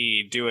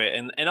 a do it,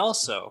 and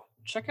also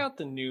check out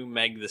the new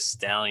Meg the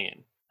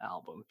Stallion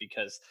album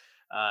because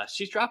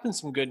she's dropping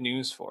some good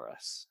news for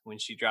us. When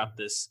she dropped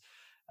this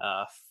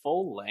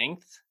full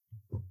length,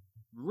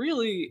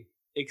 really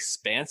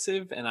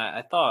expansive, and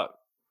I thought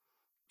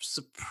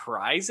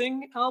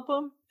surprising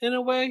album in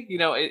a way. You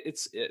know,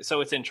 so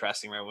it's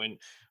interesting, right? When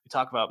we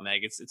talk about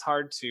Meg, it's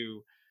hard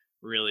to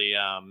really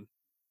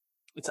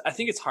it's I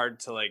think it's hard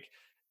to like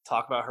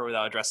talk about her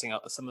without addressing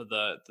some of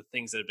the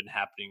things that have been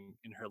happening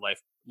in her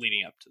life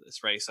leading up to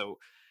this, right? So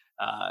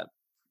uh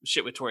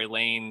shit with Tory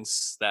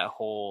Lanez, that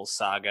whole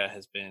saga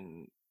has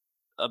been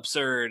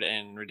absurd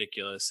and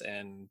ridiculous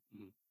and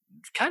Mhm.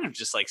 kind of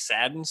just like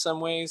sad in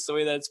some ways, the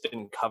way that it's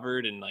been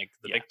covered and like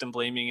the Yeah, victim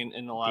blaming in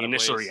a the lot of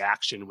initial ways.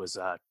 reaction was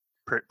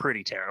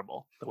pretty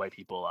terrible. The way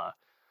people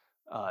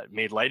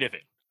made light of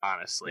it, Yeah.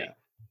 honestly.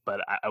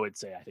 But I would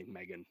say I think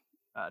Megan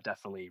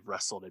definitely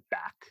wrestled it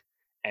back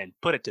and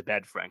put it to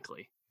bed,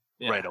 frankly,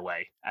 right Yeah.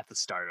 away at the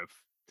start of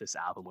this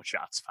album with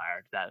Shots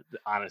Fired. That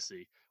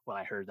honestly, when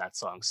I heard that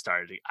song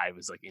started, I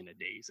was like in a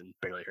daze and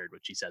barely heard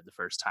what she said the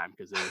first time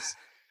because it was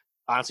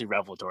honestly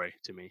revelatory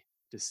to me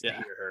to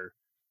Yeah. hear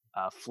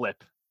her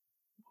flip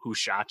 "Who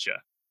Shot Ya"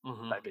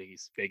 Hmm. by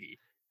Biggie,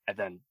 and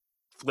then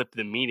flip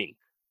the meaning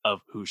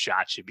of who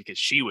shot you because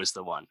she was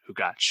the one who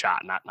got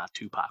shot, not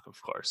Tupac,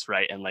 of course,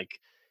 right? And like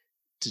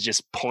to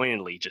just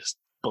pointedly just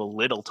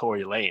belittle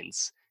Tory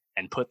Lanez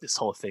and put this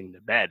whole thing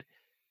to bed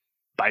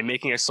by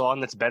making a song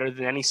that's better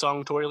than any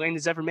song Tory Lanez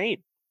has ever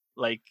made.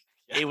 Like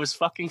Yeah. it was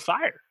fucking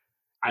fire.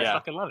 I Yeah.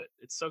 fucking love it.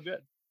 It's so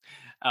good.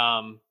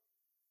 Um,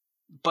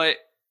 but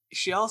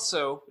she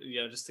also,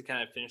 you know, just to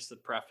kind of finish the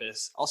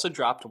preface, also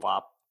dropped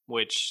WAP,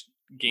 which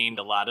gained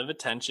a lot of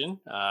attention.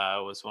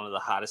 Was one of the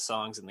hottest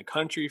songs in the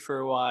country for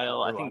a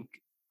while. I Number one.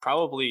 think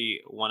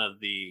probably one of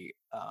the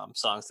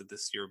songs that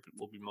this year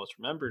will be most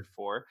remembered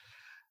for.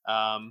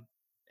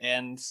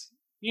 And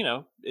you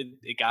know,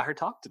 it got her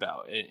talked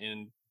about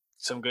in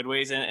some good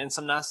ways and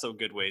some not so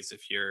good ways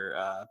if you're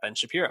Ben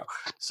Shapiro.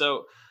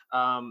 So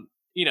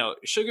you know,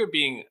 Sugar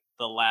being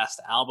the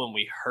last album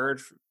we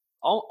heard,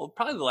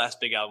 probably the last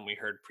big album we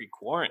heard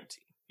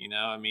pre-quarantine. You know,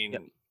 I Yep.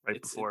 mean, Right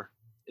it's before.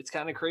 it's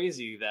kind of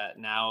crazy that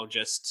now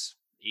just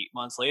 8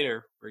 months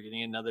later we're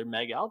getting another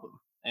Meg album.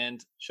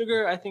 And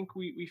Sugar, I think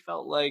we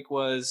felt like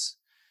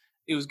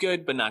it was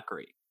good but not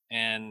great.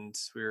 And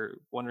we were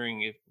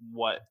wondering if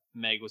what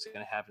Meg was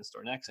going to have in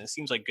store next. And it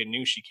seems like good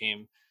news. She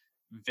came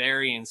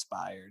very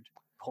inspired,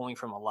 pulling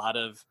from a lot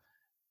of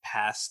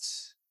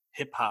past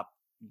hip hop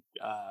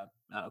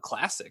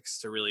classics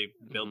to really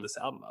build Mhm. this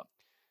album up.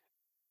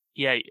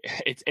 Yeah,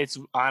 it's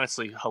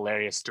honestly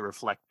hilarious to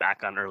reflect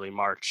back on early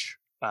March,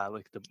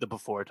 like the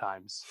before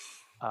times,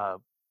 uh,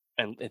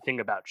 and think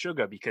about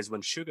Suga because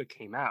when Suga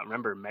came out,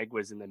 remember Meg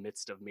was in the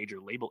midst of major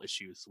label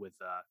issues with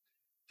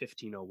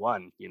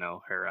 1501, you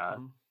know her,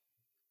 Mhm.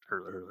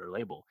 her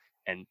label,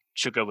 and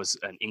Suga was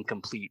an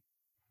incomplete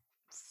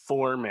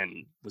form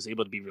and was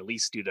able to be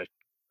released due to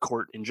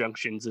court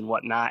injunctions and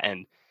whatnot.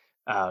 And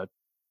uh,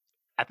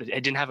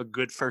 it didn't have a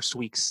good first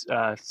week's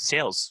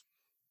sales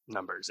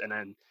numbers. And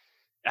then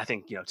I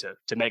think,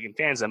 to Megan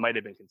fans, that might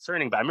have been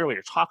concerning, but I remember we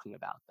were talking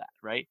about that,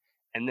 right?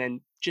 And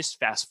then just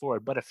fast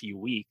forward but a few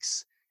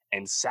weeks,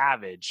 and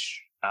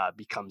Savage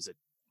becomes a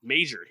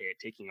major hit,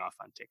 taking off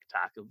on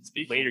TikTok.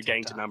 Later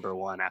getting to number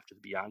one after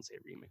the Beyonce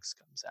remix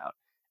comes out.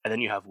 And then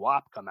you have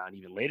WAP come out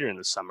even later in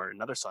the summer,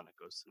 another song that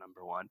goes to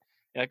number one.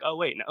 You're like, oh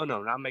wait,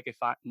 no, now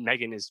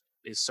Megan is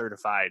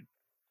certified.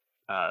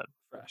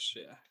 Fresh,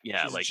 yeah,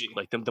 yeah,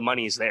 like the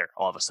money is there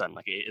all of a sudden.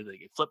 Like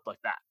it flipped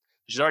like that.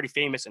 She's already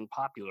famous and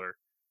popular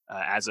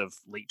as of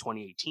late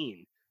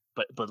 2018,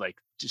 but like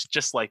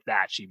just like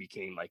that, she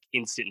became like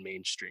instant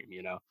mainstream.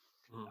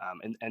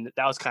 And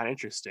that was kind of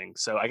interesting.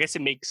 So I guess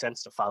it makes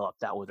sense to follow up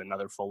that with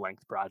another full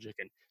length project,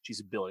 and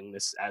she's billing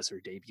this as her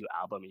debut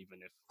album, even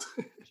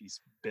if she's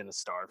been a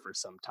star for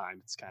some time.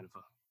 It's kind of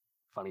a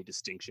funny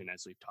distinction,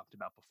 as we've talked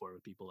about before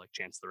with people like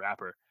Chance the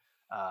Rapper.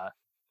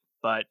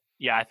 But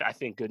yeah, I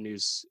think Good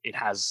News, it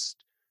has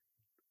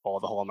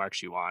all the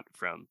hallmarks you want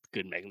from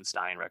good Megan Thee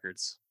Stallion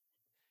records.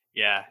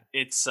 Yeah,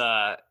 it's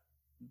an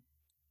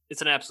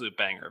absolute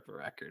banger of a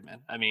record,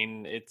 man. I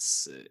mean,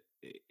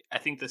 I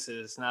think this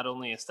is not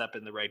only a step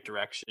in the right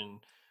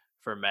direction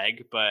for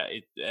Meg, but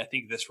I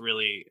think this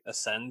really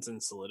ascends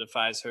and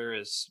solidifies her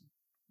as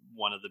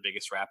one of the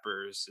biggest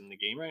rappers in the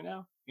game right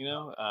now.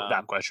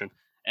 Without question.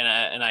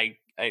 And I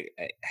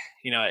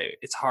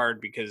it's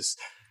hard because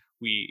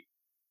the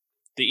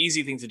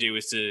easy thing to do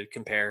is to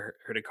compare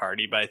her to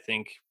Cardi, but I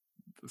think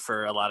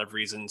for a lot of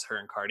reasons, her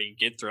and Cardi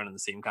get thrown in the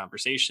same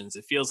conversations.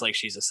 It feels like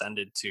she's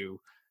ascended to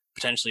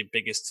potentially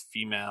biggest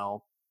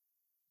female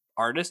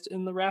artist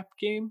in the rap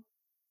game.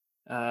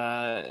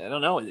 I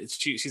don't know.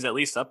 She's at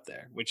least up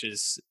there, which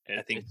is,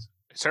 I think,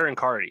 it's her and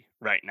Cardi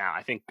right now.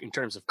 I think in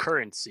terms of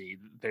currency,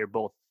 they're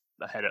both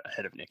ahead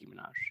of Nicki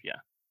Minaj. Yeah,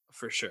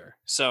 for sure.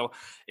 So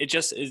it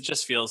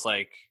just feels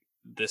like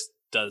this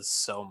does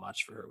so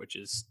much for her, which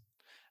is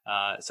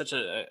such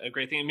a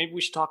great thing. And maybe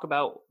we should talk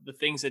about the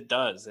things it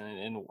does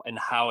and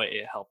how it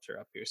helped her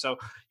up here. So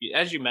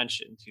as you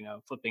mentioned,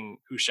 flipping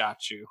Who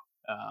Shot You.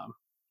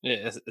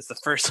 It's the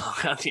first song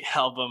on the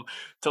album,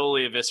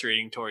 totally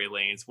eviscerating Tory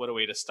Lanez. What a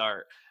way to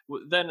start.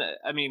 Then,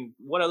 I mean,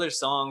 what other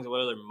songs,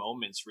 what other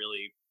moments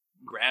really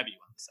grab you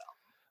on this album?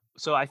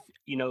 So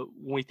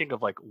when we think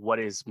of like what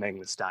is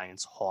Megan Thee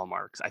Stallion's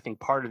hallmarks, I think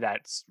part of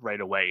that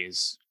right away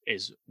is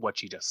what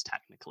she does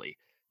technically.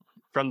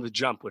 From the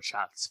jump with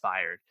Shots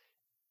Fired,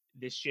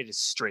 this shit is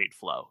straight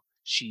flow.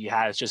 She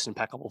has just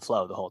impeccable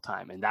flow the whole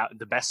time. And that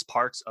the best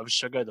parts of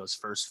Sugar, those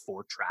first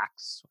 4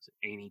 tracks,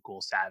 Ain't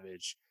Equal,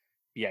 Savage,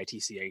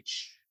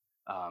 BITCH,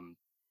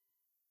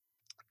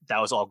 that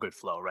was all good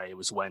flow, right? It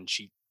was when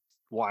she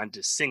wanted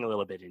to sing a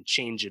little bit and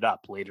change it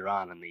up later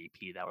on in the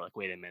EP that we're like,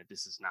 wait a minute,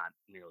 this is not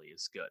nearly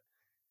as good.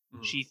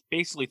 Mm-hmm. She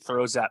basically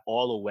throws that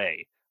all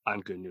away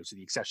on Good News, with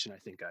the exception, I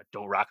think,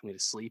 Don't Rock Me to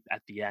Sleep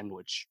at the end,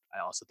 which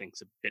I also think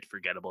is a bit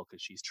forgettable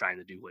because she's trying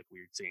to do like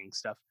weird singing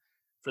stuff.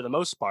 For the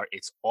most part,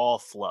 it's all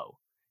flow.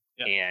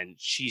 Yeah. And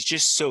she's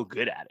just so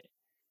good at it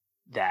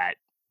that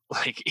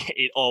like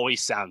it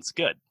always sounds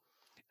good.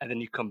 And then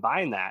you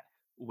combine that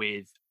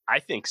with, I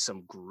think,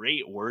 some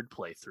great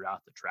wordplay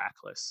throughout the track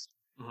list.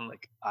 Mm-hmm.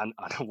 Like on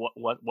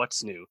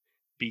what's new,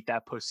 Beat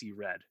That Pussy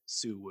Red,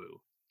 Sue Woo.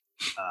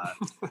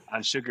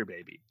 On Sugar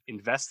Baby,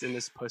 Invest in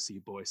This Pussy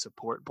Boy,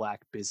 Support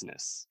Black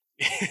Business.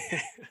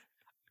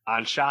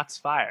 On Shots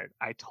Fired,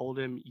 I told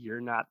him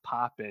you're not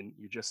poppin',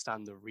 you're just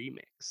on the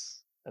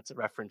remix. That's a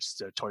reference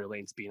to Tory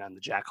Lanez being on the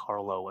Jack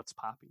Harlow What's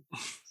Poppin'.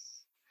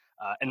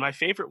 And my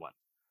favorite one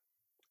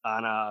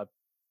on I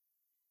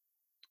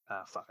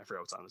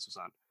forgot what song this was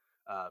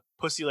on.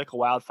 Pussy Like a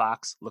Wild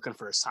Fox, Looking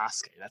for a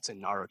Sasuke. That's a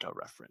Naruto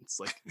reference.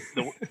 Like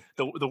the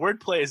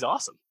wordplay is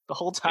awesome the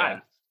whole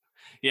time.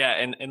 Yeah,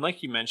 and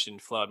like you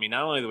mentioned, flow. I mean,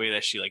 not only the way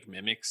that she like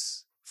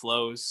mimics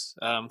flows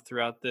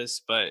throughout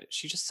this, but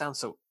she just sounds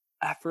so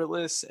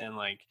effortless and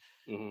like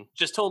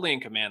just totally in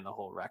command the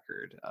whole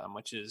record,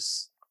 which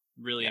is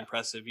really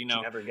impressive. She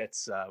never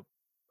gets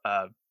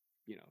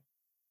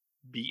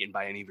beaten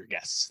by any of her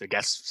guests. The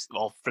guests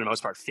all for the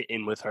most part fit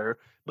in with her,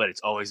 but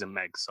it's always a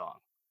Meg song.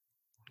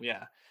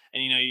 Yeah,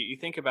 and you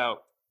think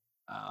about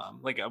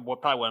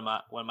probably one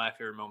of my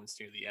favorite moments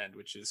near the end,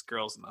 which is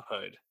Girls in the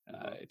Hood,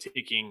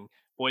 taking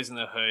Boys in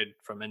the Hood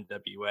from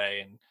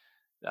NWA and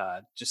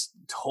just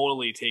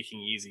totally taking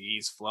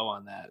Eazy-E's flow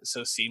on that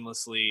so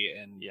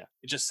seamlessly, and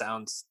it just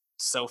sounds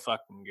so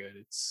fucking good.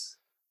 It's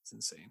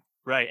insane.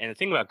 Right, and the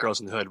thing about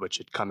Girls in the Hood, which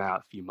had come out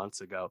a few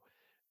months ago,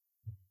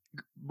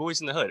 Boys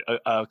in the Hood,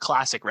 a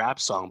classic rap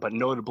song, but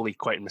notably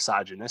quite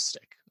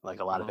misogynistic, like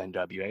a lot of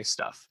NWA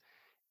stuff.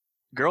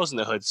 Girls in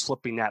the Hood's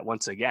flipping that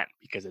once again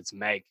because it's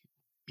Meg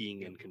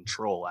being in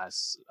control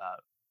as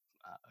a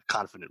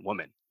confident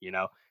woman,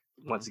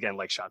 once again,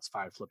 like Shots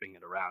Fired, flipping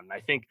it around. And I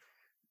think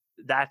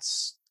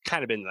that's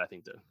kind of been,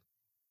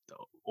 the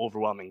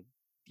overwhelming,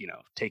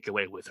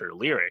 takeaway with her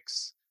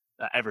lyrics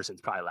ever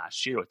since probably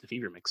last year with the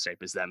Fever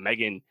mixtape, is that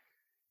Megan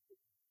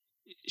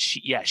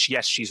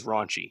yes, she's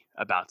raunchy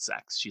about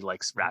sex. She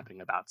likes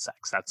rapping about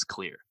sex. That's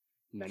clear.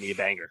 Many a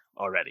banger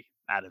already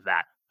out of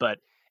that. But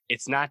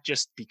it's not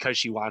just because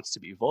she wants to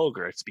be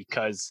vulgar. It's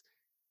because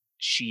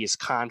she is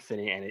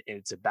confident, and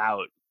it's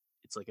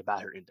like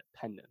about her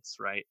independence,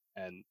 right?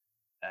 And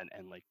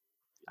like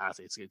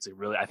honestly, it's a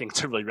really, I think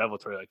it's a really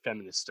revelatory like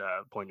feminist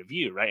point of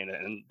view, right?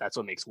 And that's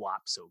what makes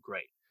WAP so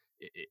great.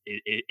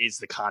 It is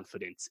the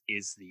confidence,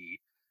 is the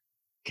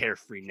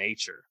carefree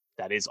nature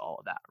that is all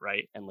of that,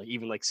 right? And like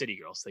even like City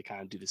Girls, they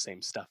kind of do the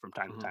same stuff from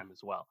time to Mhm. time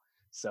as well.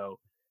 So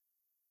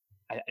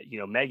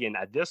Megan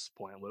at this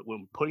point,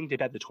 when putting to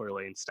bed the Tory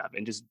Lane stuff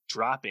and just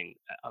dropping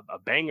a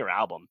banger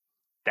album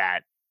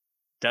that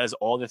does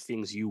all the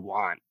things you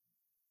want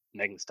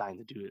Megan Stein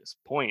to do at this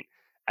point,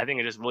 I think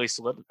it just really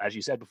as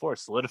you said before,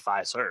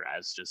 solidifies her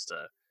as just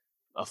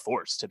a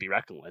force to be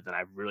reckoned with. And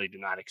I really do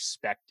not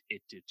expect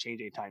it to change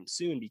anytime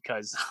soon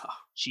because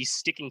she's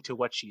sticking to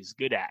what she's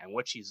good at, and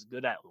what she's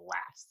good at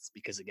lasts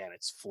because again,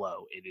 it's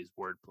flow, it is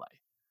wordplay.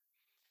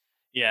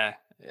 Yeah,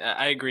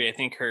 I agree. I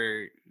think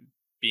her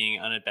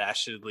being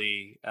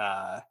unabashedly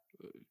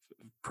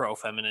pro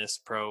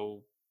feminist,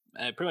 pro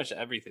pretty much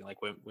everything,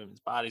 like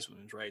women's bodies,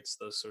 women's rights,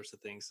 those sorts of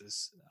things,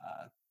 is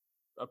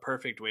a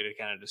perfect way to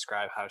kind of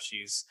describe how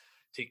she's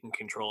taking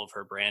control of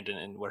her brand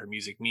and what her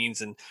music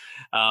means. And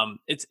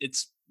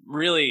it's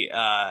really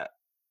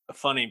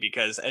funny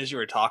because as you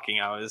were talking,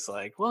 I was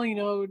like,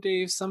 well,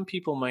 Dave, some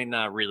people might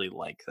not really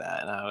like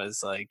that. And I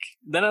was like,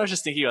 then I was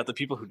just thinking about the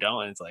people who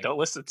don't. And it's like, Don't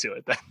listen to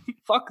it then.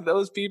 fuck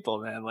those people,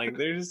 man. Like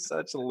they're just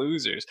such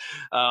losers.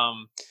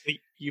 Um,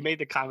 You made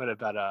the comment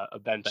about a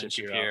Ben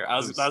Shapiro. I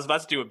was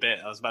about to do a bit.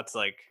 I was about to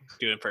like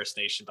do an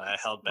impersonation, but I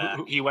held back.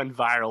 He went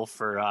viral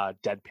for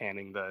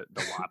deadpanning the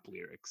WAP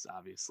lyrics,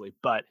 obviously.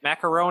 But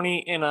macaroni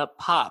in a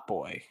pot,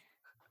 boy.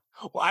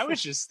 well, I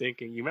was just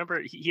thinking. You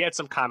remember he had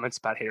some comments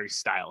about Harry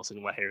Styles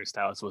and what Harry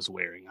Styles was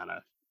wearing on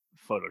a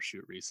photo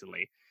shoot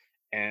recently,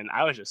 and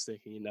I was just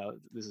thinking,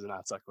 this is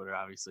not sequitur,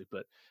 obviously,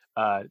 but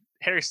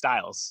Harry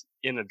Styles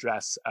in a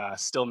dress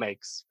still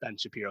makes Ben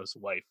Shapiro's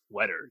wife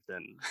wetter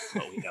than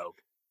what we know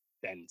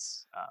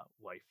Ben's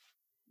wife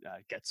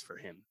gets for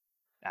him,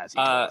 as he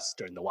told us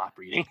during the WAP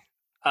reading.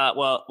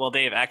 Well,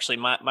 Dave. Actually,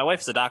 my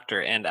wife's a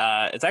doctor, and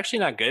it's actually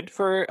not good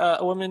for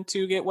a woman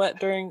to get wet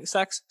during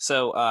sex.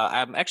 So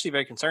I'm actually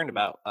very concerned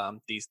about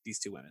these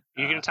two women.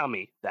 You're gonna tell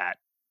me that?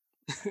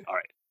 All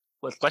right,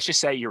 let's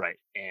just say you're right,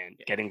 and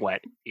getting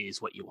wet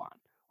is what you want.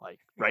 Like,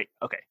 right?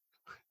 Okay.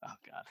 Oh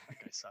God, that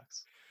guy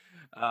sucks.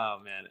 Oh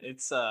man,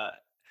 it's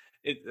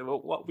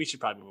well, we should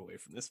probably move away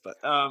from this, but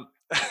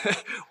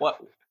what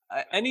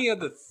any of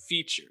the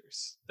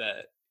features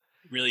that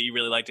you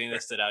really liked, anything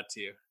that stood out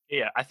to you?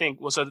 Yeah, I think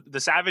so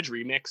the Savage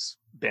remix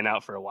been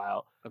out for a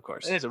while. Of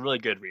course, it's a really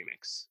good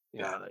remix.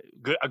 Yeah,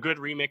 a good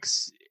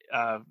remix,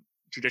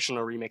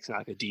 traditional remix, not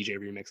like a DJ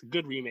remix. A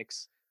good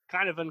remix,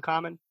 kind of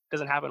uncommon.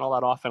 Doesn't happen all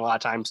that often. A lot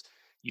of times,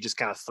 you just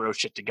kind of throw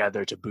shit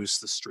together to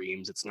boost the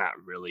streams. It's not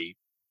really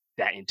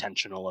that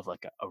intentional of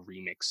like a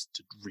remix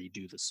to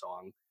redo the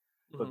song.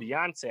 But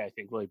Beyonce, I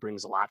think, really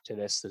brings a lot to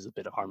this. There's a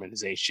bit of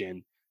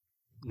harmonization,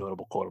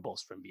 notable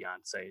quotables from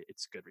Beyonce.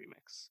 It's a good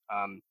remix.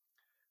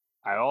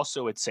 I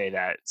also would say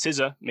that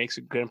SZA makes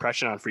a good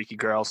impression on Freaky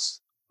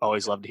Girls.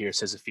 Always love to hear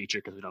SZA feature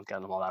because we don't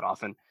get them all that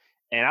often.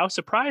 And I was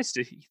surprised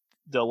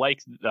to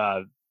like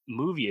the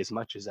movie as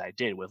much as I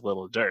did with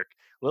Little Durk.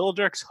 Little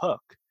Durk's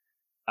hook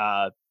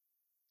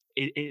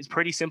it's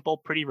pretty simple,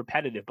 pretty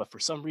repetitive, but for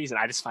some reason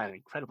I just find it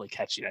incredibly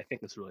catchy. And I think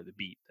that's really the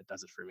beat that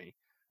does it for me.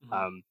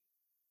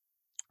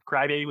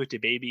 Crybaby with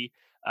DaBaby,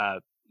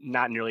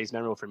 not nearly as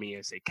memorable for me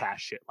as a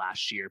Cash Shit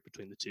last year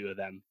between the two of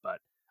them, but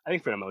I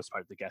think for the most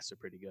part the guests are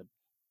pretty good.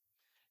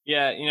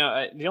 Yeah,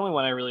 the only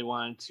one I really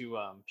wanted to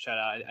shout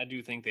out, I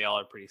do think they all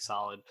are pretty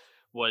solid,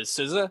 was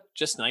SZA.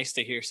 Just nice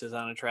to hear SZA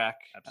on a track.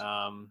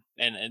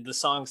 And the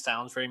song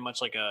sounds very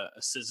much like a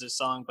SZA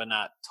song, but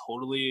not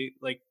totally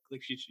like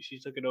she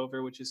took it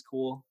over, which is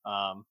cool.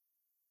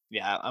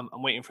 Yeah, I'm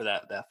waiting for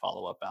that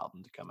follow up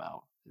album to come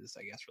out. Is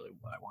I guess really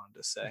what I wanted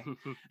to say.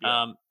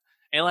 Yeah.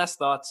 And last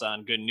thoughts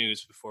on good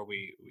news before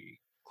we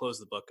close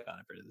the book on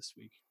it for this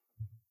week.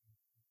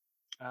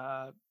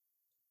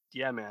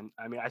 Yeah, man.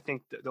 I mean, I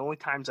think the only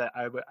times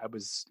I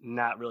was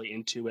not really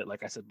into it,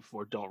 like I said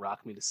before, Don't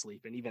Rock Me to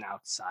Sleep, and even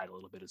Outside a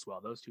little bit as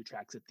well. Those two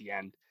tracks at the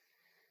end,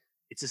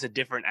 it's just a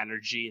different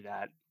energy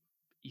that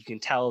you can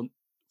tell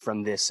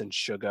from this and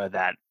Suga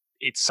that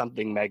it's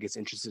something Meg is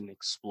interested in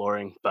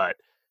exploring. But,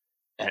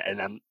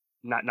 and I'm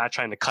not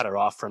trying to cut her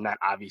off from that.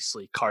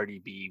 Obviously, Cardi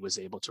B was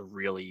able to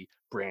really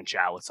branch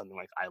out with something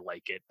like I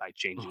Like It by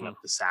changing up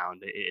the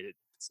sound.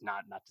 It's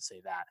not to say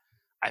that.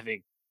 I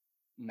think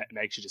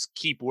Meg should just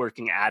keep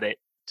working at it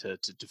to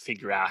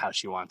figure out how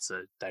she wants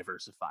to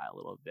diversify a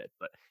little bit.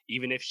 But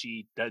even if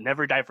she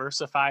never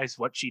diversifies,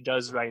 what she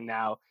does right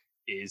now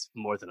is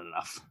more than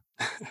enough.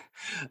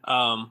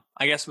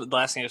 I guess the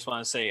last thing I just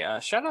want to say,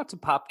 shout out to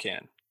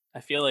Popcan. I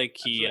feel like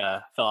he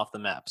fell off the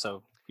map.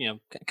 So,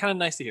 kind of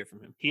nice to hear from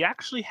him. He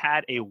actually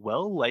had a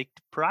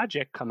well-liked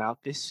project come out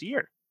this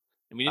year.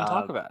 And we didn't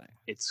talk about it.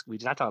 We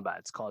did not talk about it.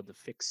 It's called The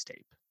Fix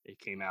Tape. It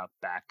came out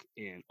back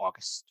in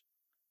August,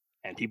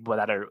 and people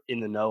that are in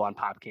the know on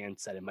PopCan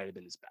said it might have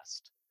been his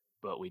best,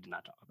 but we did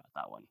not talk about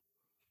that one.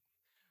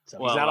 So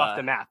he's Well, not off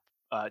the map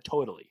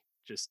totally.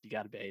 Just you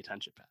got to pay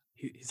attention, Pat.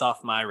 he's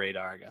off my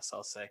radar, I guess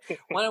I'll say.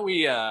 Why don't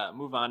we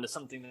move on to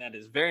something that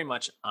is very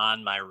much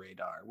on my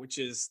radar, which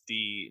is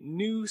the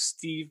new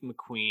Steve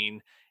McQueen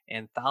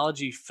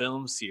anthology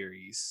film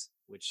series,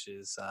 which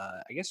is,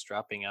 I guess,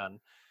 dropping on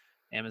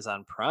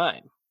Amazon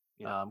Prime,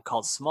 Yeah,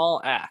 called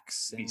Small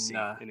Axe. And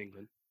VC in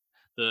England.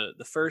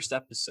 the first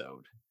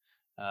episode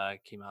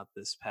came out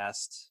this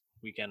past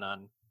weekend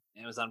on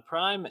Amazon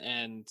Prime,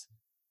 and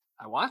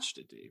I watched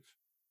it, Dave.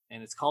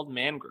 And it's called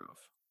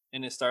Mangrove,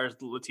 and it stars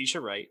Letitia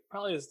Wright,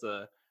 probably is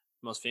the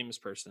most famous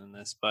person in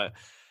this, but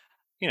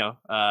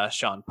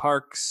Sean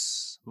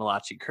Parks,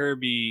 Malachi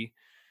Kirby,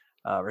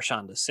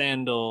 Rashonda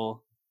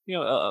Sandel,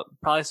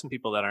 probably some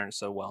people that aren't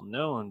so well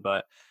known,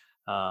 but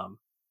um,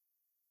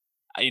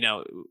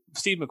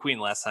 Steve McQueen.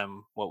 Last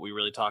time, what we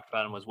really talked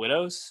about him was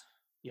Widows.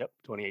 Yep,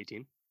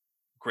 2018.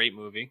 Great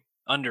movie,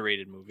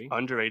 underrated movie,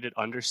 Underrated,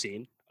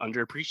 underseen,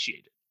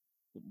 underappreciated.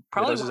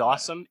 probably Widows is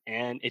awesome,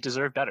 and it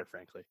deserved better,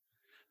 frankly.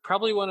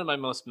 Probably one of my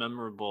most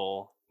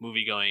memorable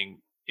movie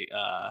going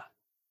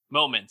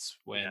moments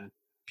when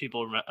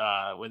people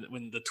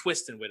when the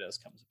twist in Widows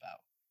comes about.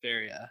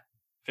 Very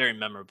very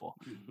memorable.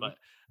 Mhm. But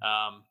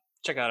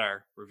check out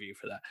our review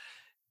for that.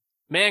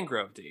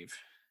 Mangrove, Dave.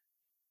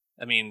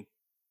 I mean,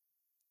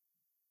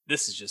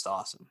 this is just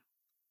awesome.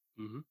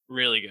 Mhm.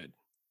 Really good.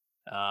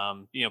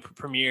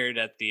 Premiered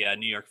at the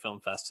New York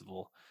Film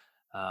Festival,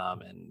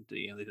 and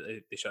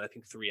they showed, I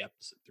think, three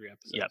episodes.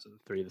 Yep,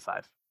 3 of the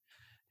 5.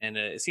 And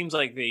it seems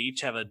like they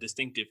each have a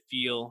distinctive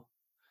feel,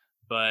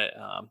 but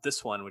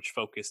this one, which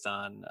focused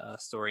on a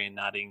story in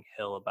Notting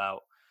Hill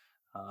about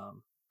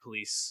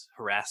police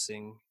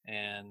harassing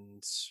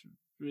and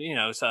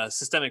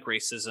systemic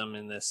racism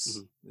in this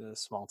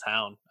small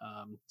town,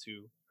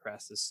 to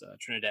harass this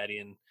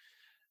Trinidadian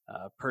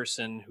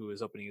person who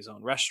is opening his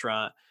own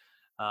restaurant,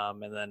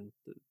 and then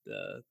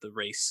the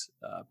race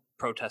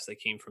protest that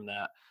came from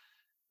that.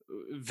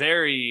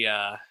 Very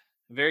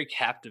very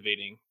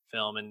captivating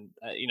film. And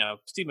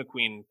Steve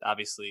McQueen,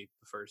 obviously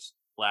the first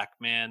Black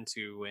man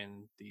to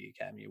win the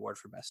Academy Award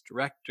for Best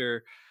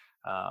Director.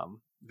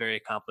 Very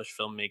accomplished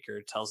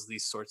filmmaker, tells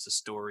these sorts of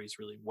stories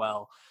really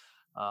well.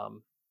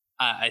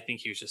 I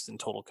think he was just in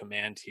total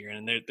command here,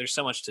 and there's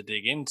so much to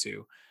dig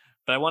into.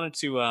 But I wanted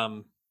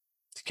to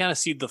kind of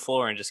seed the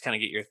floor and just kind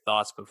of get your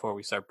thoughts before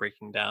we start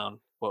breaking down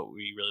what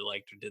we really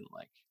liked or didn't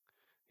like.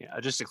 Yeah,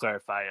 just to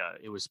clarify,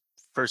 it was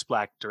first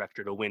Black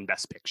director to win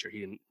Best Picture.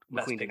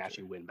 McQueen didn't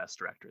actually win Best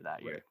Director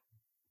that year,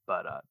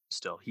 but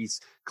still, he's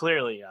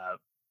clearly a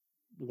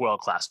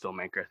world-class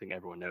filmmaker. I think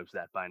everyone knows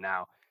that by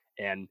now.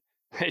 And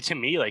to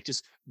me, like,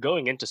 just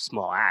going into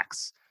Small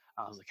Axe,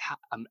 I was like,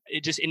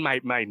 it just in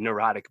my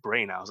neurotic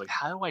brain, I was like,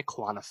 how do I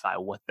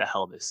quantify what the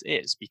hell this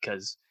is?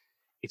 Because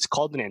it's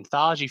called an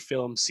anthology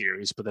film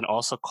series, but then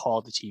also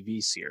called a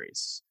TV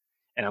series.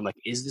 And I'm like,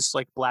 is this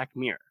like Black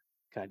Mirror?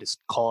 Can I just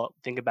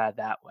think about it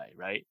that way,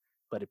 right?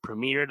 But it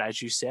premiered, as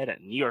you said,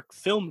 at New York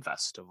Film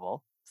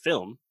Festival.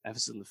 Film,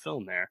 emphasis on the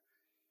film there.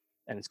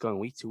 And it's going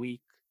week to week.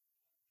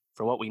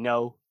 For what we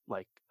know,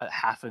 like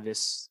half of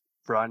this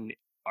run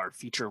are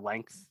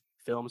feature-length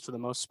films for the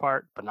most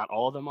part, but not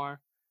all of them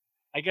are.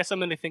 I guess I'm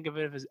going to think of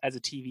it as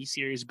a TV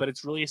series, but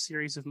it's really a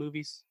series of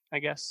movies, I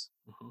guess.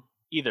 Mm-hmm.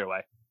 Either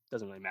way,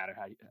 doesn't really matter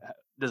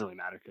doesn't really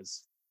matter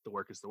because the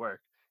work is the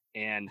work.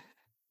 And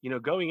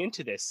going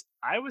into this,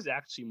 I was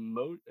actually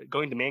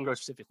going to Mangrove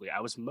specifically. I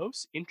was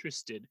most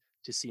interested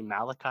to see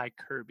Malachi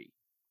Kirby,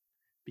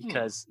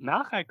 because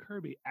Malachi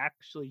Kirby,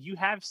 actually, you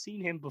have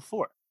seen him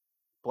before.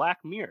 Black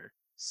Mirror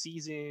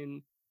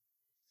season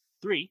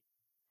 3,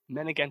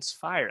 Men Against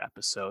Fire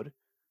episode.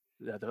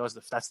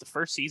 That's the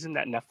first season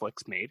that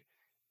Netflix made.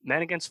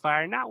 Men Against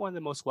Fire, not one of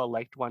the most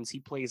well-liked ones. He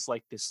plays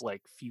like this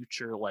like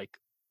future like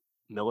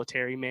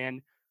military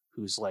man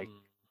who's like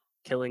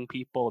killing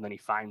people, and then he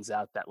finds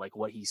out that like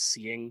what he's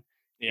seeing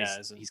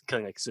is he's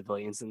killing like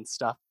civilians and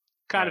stuff.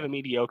 Kind of a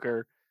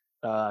mediocre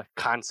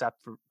concept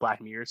for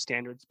Black Mirror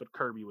standards, but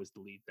Kirby was the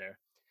lead there.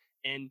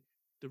 And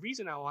the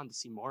reason I wanted to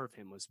see more of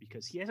him was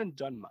because he hasn't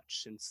done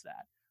much since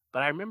that.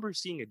 But I remember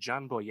seeing a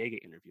John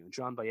Boyega interview, and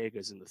John Boyega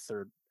is in the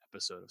 3rd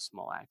episode of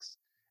Small Axe.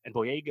 And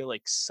Boyega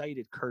like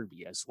cited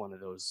Kirby as one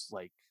of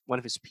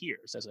his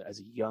peers, as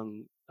a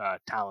young,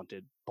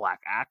 talented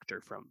Black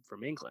actor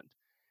from England.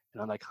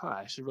 And I'm like,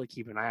 I should really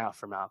keep an eye out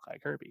for Malachi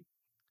Kirby.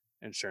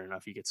 And sure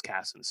enough, he gets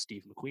cast in a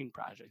Steve McQueen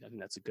project. I think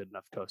that's a good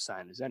enough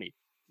co-sign as any.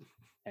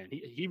 And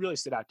he really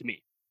stood out to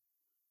me.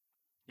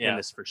 In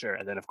this for sure.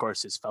 And then, of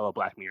course, his fellow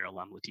Black Mirror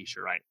alum,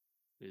 Letitia Wright,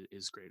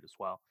 is great as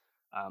well.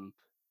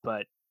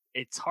 But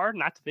it's hard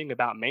not to think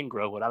about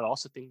Mangrove without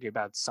also thinking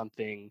about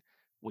something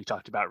we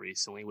talked about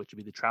recently, which would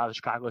be the trial of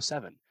Chicago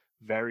 7.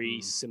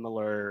 Very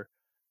similar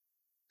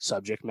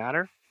subject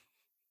matter.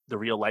 The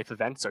real life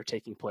events are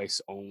taking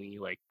place only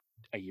like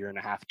a year and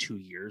a half, 2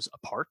 years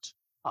apart,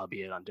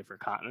 albeit on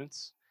different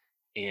continents.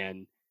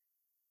 And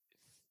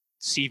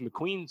Steve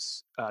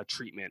McQueen's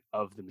treatment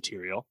of the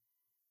material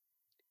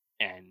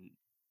and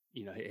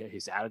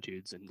his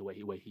attitudes and the way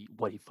he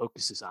what he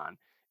focuses on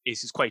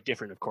is quite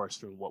different, of course,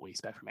 from what we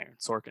expect from Aaron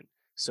Sorkin.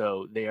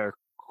 So they are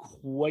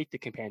quite the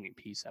companion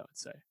piece, I would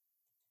say.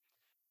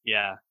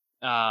 Yeah.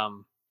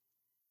 Um,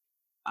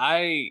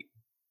 I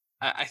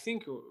I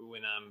think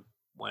when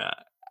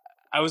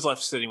I was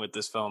left sitting with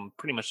this film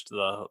pretty much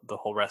the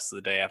whole rest of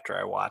the day after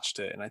I watched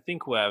it, and I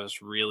think what I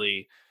was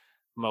really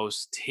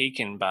most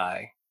taken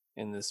by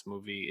in this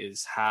movie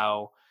is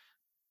how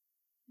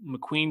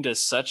McQueen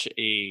does such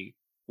a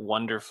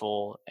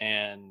wonderful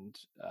and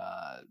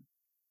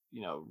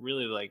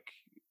really like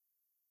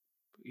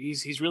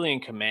he's really in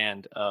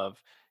command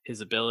of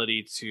his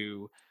ability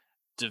to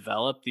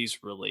develop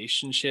these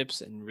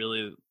relationships and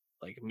really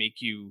like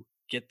make you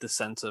get the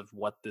sense of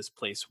what this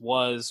place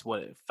was,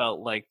 what it felt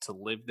like to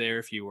live there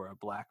if you were a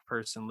black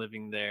person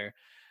living there.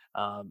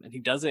 And he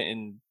does it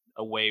in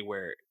a way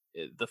where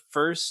the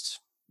first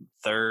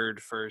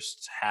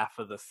half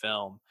of the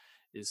film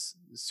is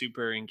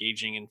super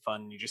engaging and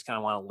fun. You just kind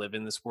of want to live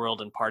in this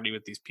world and party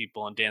with these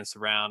people and dance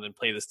around and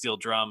play the steel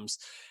drums.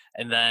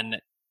 And then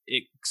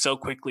it so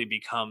quickly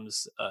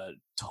becomes a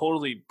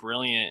totally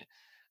brilliant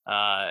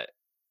uh,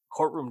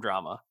 courtroom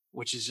drama,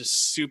 which is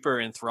just super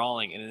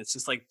enthralling. And it's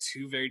just like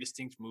two very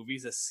distinct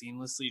movies that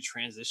seamlessly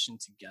transition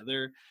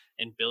together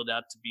and build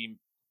out to be,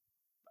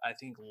 I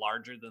think,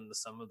 larger than the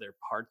sum of their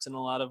parts in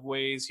a lot of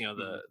ways. You know,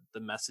 Mhm. the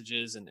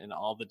messages and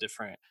all the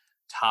different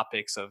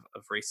topics of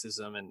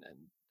racism and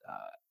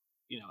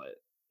you know,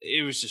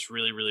 it was just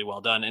really, really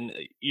well done. And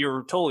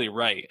you're totally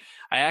right.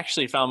 I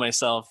actually found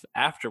myself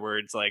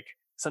afterwards, like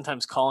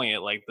sometimes calling it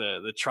like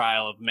the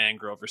trial of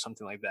Mangrove or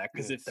something like that,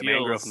 because Yeah, it the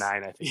Mangrove feels,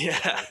 Nine, I think, is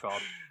what they yeah, were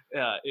called.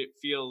 yeah, it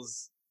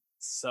feels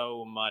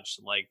so much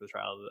like the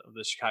trial of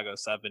the Chicago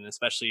Seven,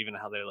 especially even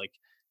how they're like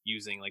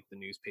using like the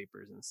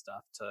newspapers and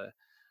stuff to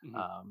Mhm.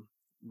 um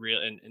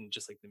real and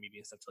just like the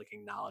media stuff to like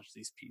acknowledge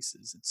these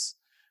pieces. It's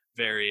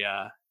very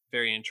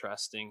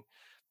interesting.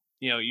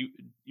 You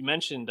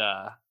mentioned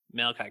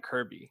Malachi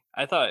Kirby.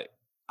 I thought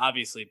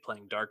obviously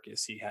playing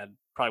Darkus, he had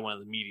probably one of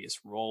the meatiest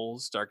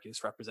roles.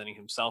 Darkus representing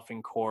himself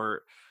in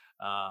court,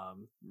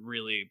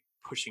 really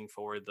pushing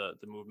forward the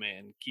movement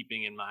and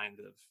keeping in mind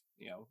of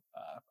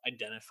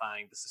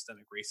identifying the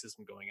systemic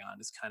racism going on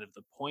is kind of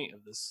the point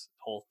of this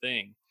whole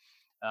thing.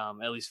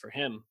 At least for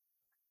him,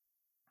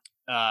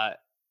 uh,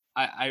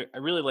 I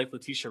really like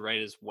Letitia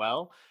Wright as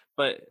well,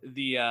 but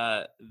the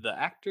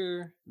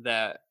actor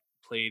that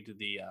played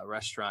the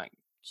restaurant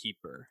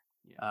keeper,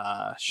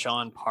 Yeah. What's his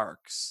Sean name?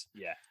 Parks,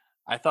 Yeah.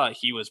 I thought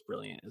he was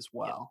brilliant as Yep.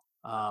 well.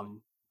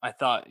 Definitely. I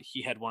thought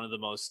he had one of the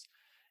most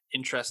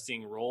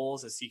interesting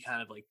roles as he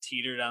kind of like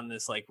teetered on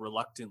this like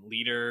reluctant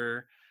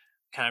leader,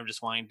 kind of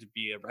just wanting to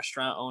be a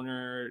restaurant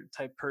owner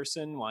type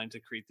person, wanting to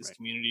create this Right.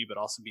 community, but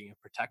also being a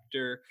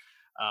protector.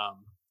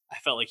 I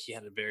felt like he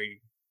had a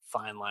very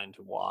fine line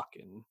to walk,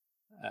 and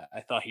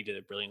I thought he did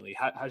it brilliantly.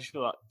 How did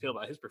you feel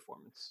about his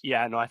performance?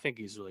 Yeah. No, I think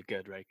he's really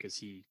good, right? Because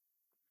he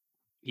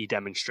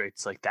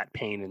demonstrates like that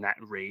pain and that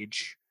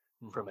rage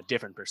from Hmm. a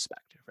different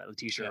perspective, right?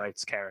 Letitia Yeah.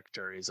 Wright's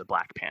character is a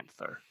Black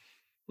Panther.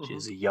 She Hmm.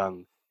 is a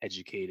young,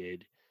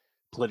 educated,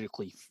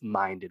 politically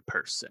minded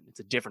person. It's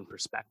a different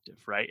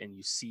perspective, right? And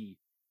you see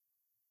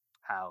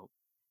how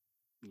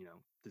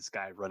this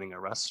guy running a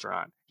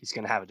restaurant, he's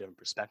going to have a different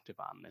perspective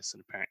on this.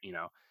 And apparently,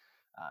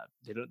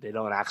 they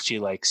don't actually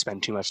like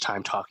spend too much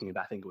time talking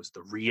about. I think it was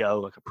the Rio,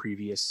 like a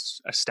previous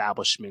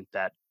establishment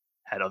that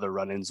had other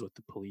run-ins with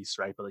the police,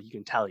 right? But like you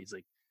can tell,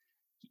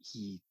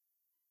 he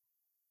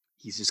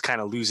he's just kind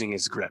of losing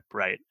his grip,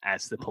 right,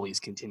 as the Hmm. police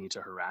continue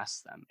to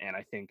harass them. And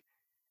I think,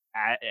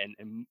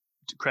 and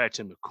credit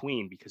to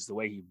McQueen because the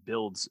way he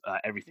builds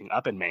everything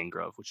up in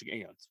Mangrove, which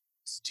again,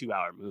 it's a 2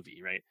 hour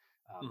movie, right?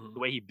 The Hmm.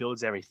 way he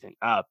builds everything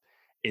up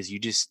is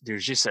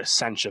there's just a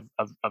sense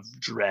of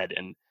dread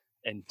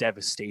and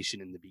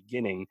devastation in the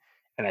beginning.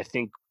 And I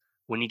think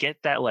when you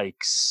get that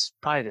like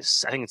probably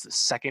this, I think it's the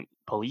second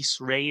police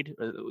raid,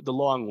 the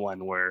long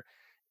one where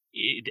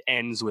it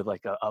ends with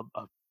like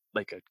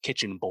a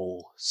kitchen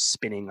bowl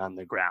spinning on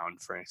the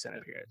ground for an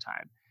extended period of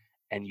time,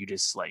 and you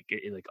just like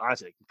like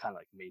honestly it kind of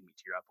like made me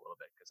tear up a little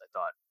bit because I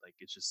thought like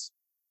it's just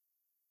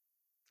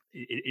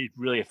it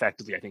really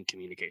effectively, I think,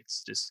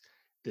 communicates just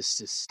the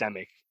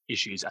systemic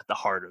issues at the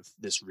heart of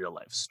this real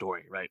life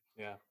story, right?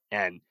 Yeah.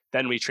 And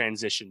then we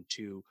transition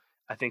to,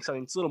 I think,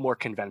 something that's a little more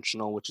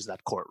conventional, which is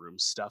that courtroom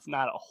stuff.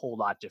 Not a whole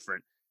lot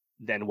different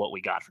than what we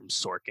got from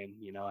Sorkin.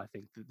 I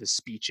think the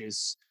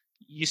speeches,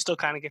 you still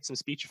kind of get some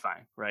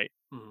speechifying, right?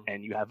 Hmm.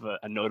 And you have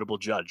a notable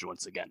judge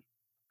once again.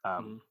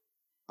 Um, Hmm.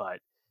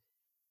 but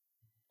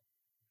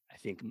I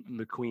think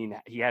McQueen,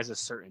 he has a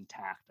certain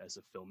tact as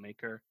a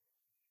filmmaker,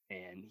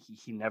 and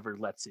he never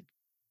lets it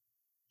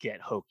get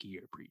hokey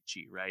or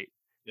preachy, right?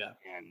 Yeah.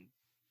 And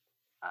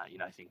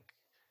I think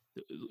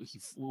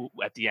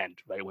at the end,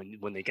 right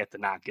when they get the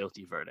not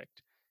guilty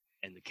verdict,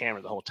 and the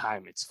camera the whole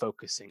time it's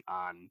focusing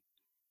on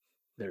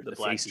The the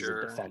black faces of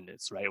juror.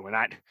 defendants, right?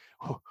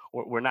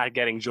 We're not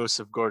getting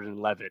Joseph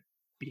Gordon-Levitt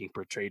being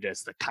portrayed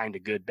as the kind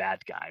of good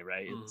bad guy,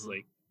 right? It's Hmm.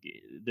 like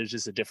there's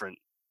just a different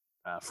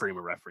frame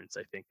of reference,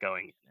 I think,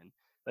 going in, and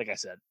like I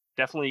said,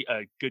 definitely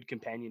a good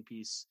companion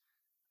piece.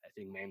 I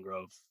think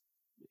Mangrove,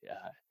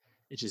 uh,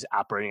 it's just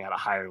operating at a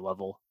higher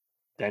level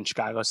than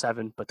Chicago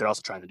 7, but they're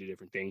also trying to do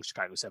different things.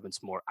 Chicago 7's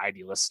more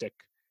idealistic,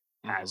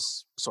 Hmm.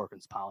 has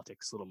Sorkin's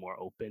politics a little more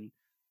open,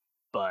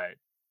 but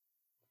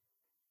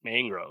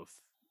Mangrove,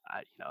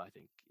 I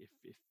think if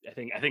I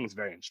think it's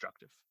very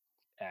instructive,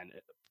 and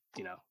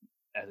you know,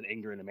 as an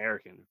ignorant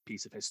American,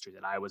 piece of history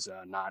that I was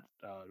not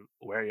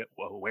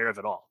aware of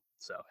at all.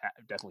 So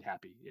definitely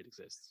happy it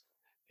exists.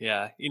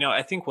 Yeah,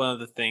 I think one of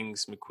the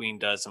things McQueen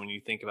does, and when you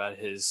think about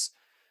his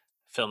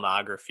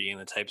filmography and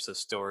the types of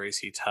stories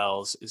he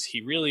tells, is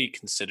he really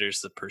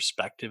considers the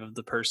perspective of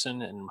the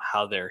person and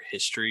how their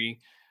history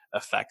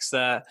affects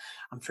that.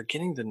 I'm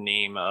forgetting the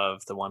name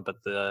of the one,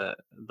 but the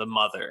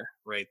mother,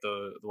 right?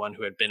 The one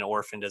who had been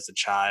orphaned as a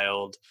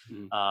child,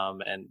 Mhm.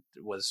 and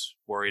was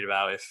worried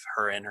about if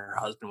her and her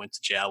husband went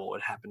to jail, what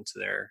would happen to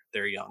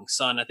their young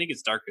son. I think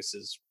it's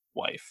Darkus's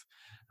wife,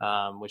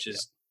 which Yep.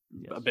 is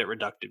a Yes. bit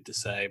reductive to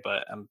say,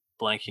 but I'm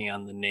blanking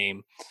on the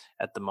name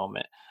at the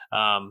moment.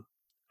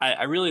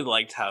 I really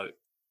liked how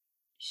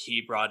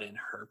he brought in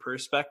her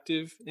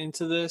perspective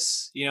into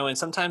this, and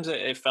sometimes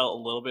it felt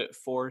a little bit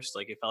forced.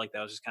 Like it felt like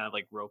that was just kind of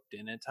like roped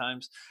in at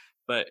times.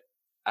 But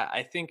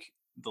I think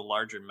the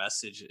larger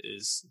message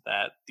is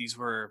that these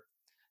were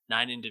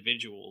 9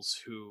 individuals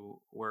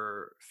who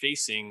were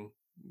facing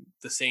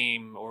the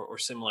same or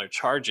similar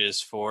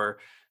charges for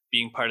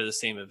being part of the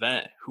same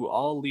event, who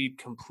all lead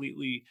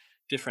completely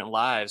different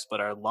lives, but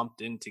are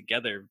lumped in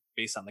together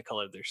based on the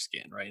color of their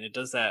skin, right? And it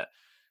does that.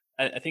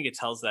 I think it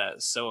tells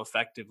that so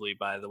effectively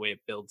by the way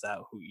it builds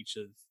out who each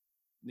of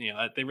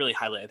they really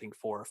highlight, I think,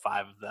 4 or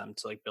 5 of them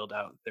to like build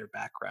out their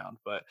background.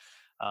 But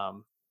I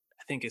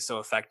think it so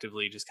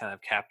effectively just kind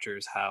of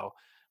captures how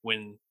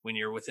when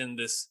you're within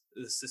this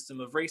system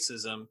of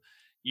racism,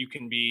 you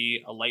can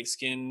be a light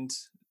skinned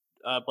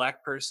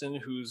black person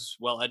who's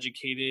well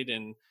educated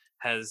and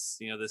has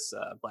this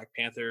Black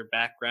Panther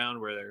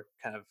background where they're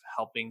kind of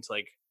helping to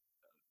like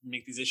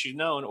make these issues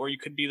known, or you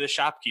could be the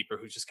shopkeeper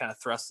who's just kind of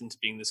thrust into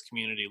being this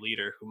community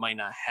leader who might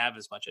not have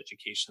as much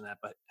education that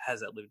but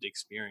has that lived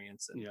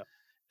experience, and Yeah.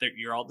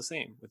 you're all the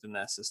same within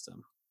that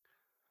system.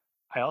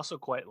 I also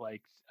quite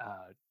liked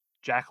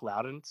Jack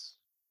Loudon's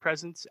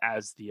presence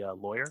as the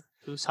lawyer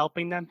who's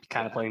helping them,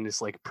 kind of Yeah. playing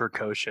this like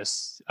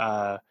precocious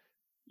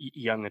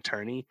young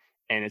attorney.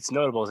 And it's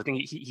notable. I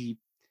think he's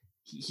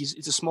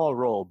it's a small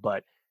role,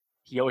 but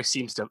he always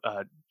seems to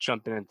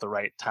jump in at the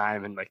right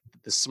time, and like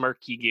the smirk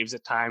he gives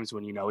at times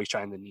when he's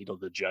trying to needle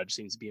the judge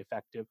seems to be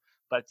effective.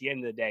 But at the end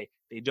of the day,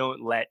 they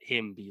don't let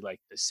him be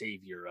like the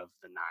savior of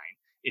the 9.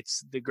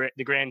 It's the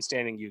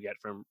grandstanding you get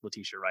from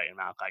Letitia Wright and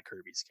Malachi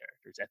Kirby's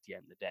characters at the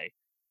end of the day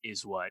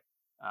is what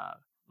uh,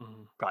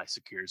 Mhm. probably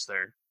secures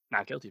their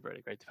not guilty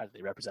verdict, right? The fact that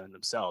they represented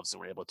themselves and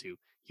were able to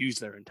use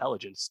their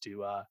intelligence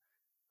to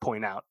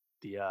point out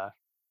the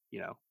you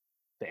know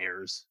the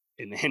errors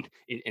in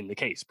the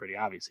case, pretty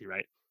obviously,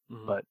 right?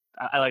 Mhm. But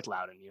I liked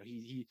Loudon.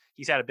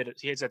 He's had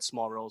he has had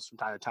small roles from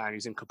time to time.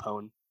 He's in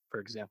Capone, for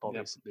example,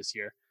 Yep. this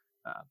year,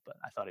 but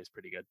I thought he was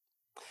pretty good.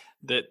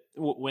 That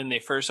when they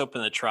first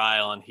open the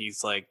trial and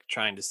he's like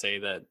trying to say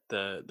that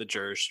the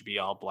jurors should be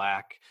all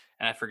black,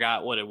 and I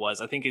forgot what it was.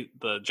 I think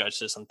the judge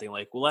says something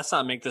like, well, let's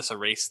not make this a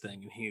race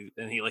thing,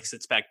 and he like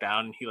sits back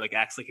down and he like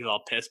acts like he's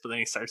all pissed, but then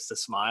he starts to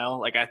smile.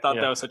 Like I thought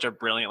that Yeah, was such a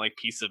brilliant like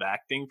piece of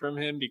acting from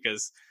him,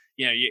 because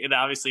it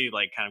obviously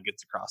like kind of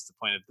gets across the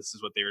point of this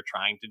is what they were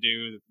trying to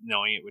do,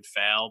 knowing it would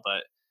fail,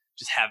 but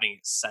just having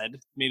it said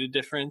made a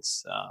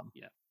difference.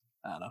 yeah.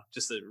 I don't know.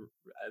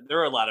 There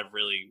were a lot of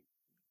really.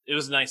 It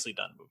was a nicely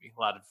done movie.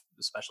 A lot of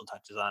special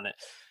touches on it.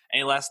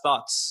 Any last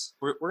thoughts?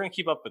 We're gonna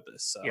keep up with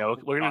this, so Yeah, we'll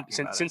be we're gonna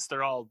talking about it. since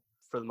they're all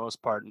for the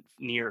most part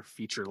near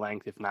feature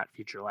length, if not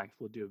feature length.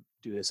 We'll do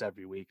this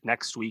every week.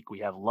 Next week we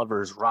have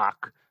Lovers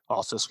Rock,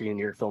 also screening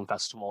near film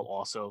festival,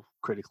 also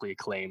critically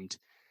acclaimed.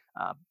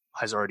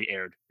 Has already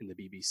aired in the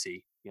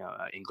BBC.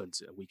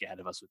 England's a week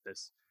ahead of us with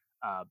this.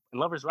 And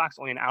Lovers Rock's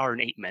only an hour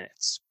and 8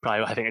 minutes.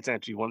 Probably, I think it's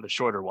actually one of the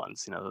shorter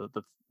ones.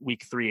 The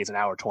week 3 is an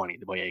hour 20,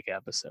 the Boyega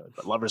episode.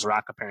 But Lovers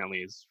Rock apparently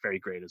is very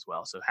great as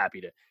well. So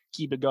happy to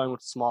keep it going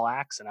with small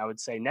acts. And I would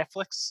say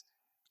Netflix,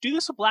 do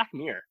this with Black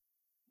Mirror.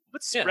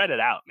 Let's Yeah, spread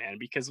it out, man.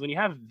 Because when you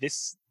have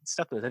this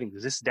stuff that I think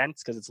is this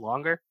dense because it's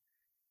longer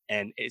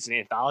and it's an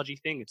anthology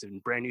thing, it's a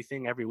brand new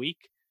thing every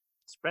week.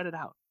 Spread it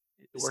out.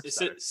 It works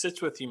better. it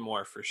sits with you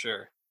more for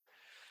sure.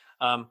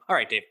 All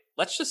right, Dave.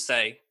 Let's just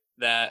say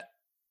that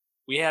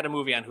we had a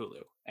movie on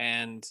Hulu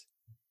and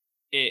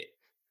it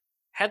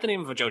had the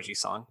name of a Joji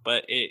song,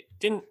 but it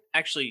didn't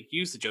actually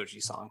use the Joji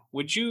song.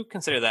 Would you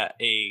consider that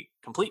a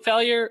complete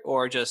failure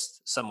or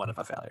just somewhat of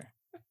a failure?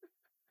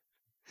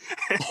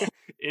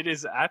 It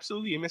is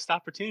absolutely a missed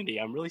opportunity.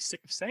 I'm really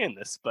sick of saying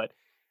this, but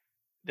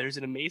there's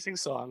an amazing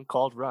song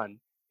called Run.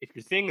 If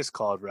your thing is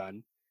called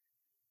Run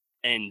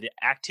and the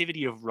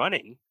activity of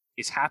running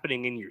is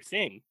happening in your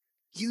thing,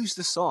 use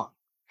the song,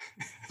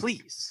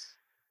 please.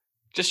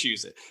 Just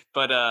use it.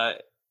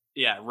 But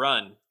yeah,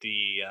 Run,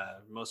 the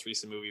most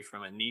recent movie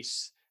from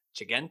Anis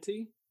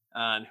Chaganti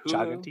on Hulu.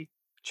 Chaganti.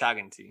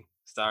 Chaganti.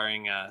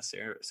 starring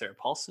Sarah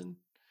Paulson,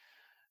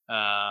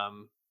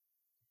 um,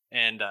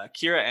 and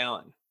Kira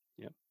Allen.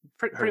 Yep.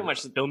 Pretty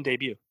much film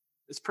debut.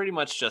 It's pretty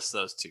much just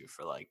those two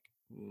for like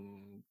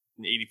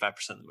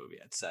 85% of the movie,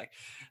 I'd say.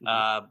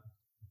 Mhm.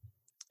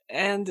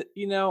 And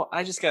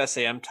I just gotta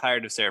say, I'm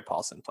tired of Sarah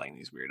Paulson playing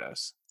these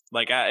weirdos.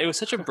 Like, it was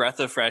such a breath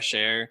of fresh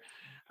air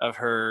of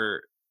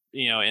her,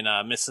 in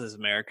Mrs.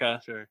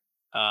 America, Sure.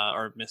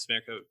 or Miss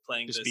America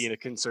playing Just this. being a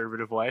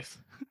conservative wife.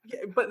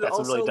 Yeah, but That's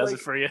what really also does like,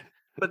 it for you.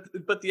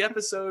 but the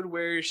episode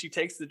where she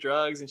takes the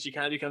drugs and she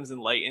kind of becomes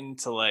enlightened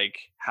to like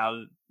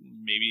how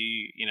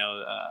maybe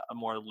a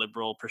more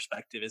liberal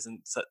perspective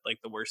isn't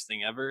like the worst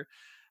thing ever.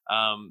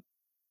 Um,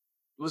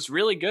 was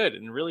really good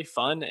and really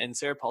fun. And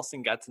Sarah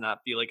Paulson got to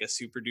not be like a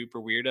super duper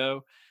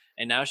weirdo.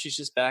 And now she's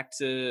just back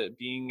to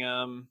being,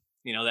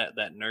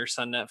 that nurse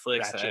on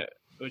Netflix, Ratchet.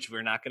 which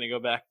we're not going to go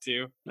back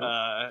to.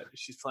 Nope.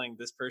 She's playing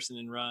this person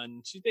in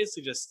Run. She's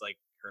basically just like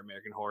her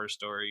American Horror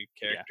Story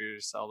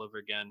characters all over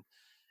again.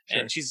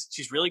 Sure. And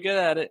she's really good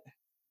at it.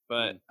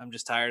 But I'm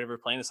just tired of her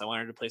playing this. I want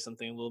her to play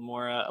something a little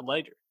more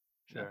lighter.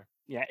 Sure.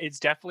 Yeah, it's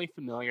definitely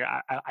familiar.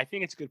 I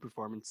think it's a good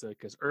performance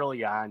because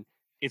early on,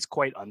 it's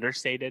quite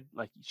understated.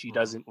 Like she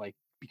doesn't like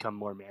become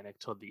more manic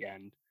till the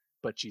end,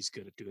 but she's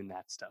good at doing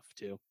that stuff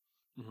too.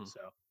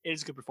 So it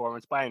is a good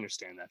performance. But I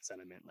understand that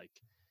sentiment. Like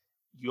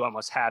you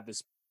almost have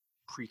this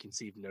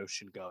preconceived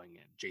notion going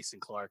in. Jason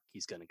Clarke,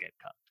 he's gonna get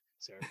cut.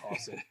 Sarah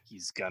Paulson,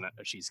 she's gonna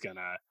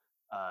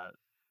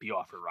be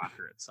off her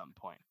rocker at some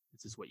point.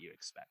 This is what you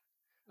expect.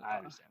 I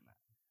understand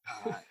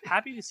that.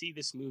 Happy to see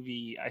this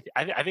movie.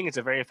 I think it's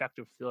a very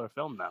effective thriller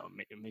film, though.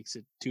 It makes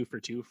it 2 for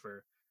 2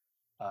 for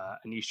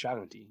Anish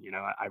Chaganty.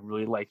 I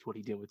really liked what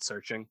he did with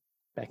Searching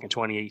back in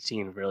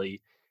 2018.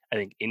 Really, I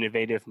think,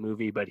 innovative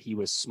movie, but he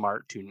was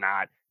smart to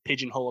not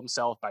pigeonhole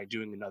himself by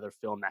doing another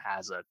film that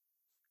has a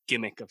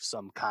gimmick of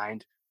some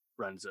kind,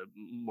 runs a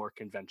more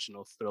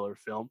conventional thriller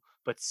film,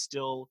 but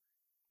still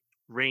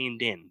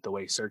reined in the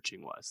way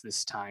Searching was.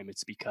 This time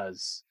it's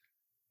because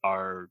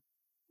our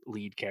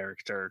lead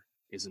character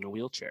is in a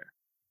wheelchair.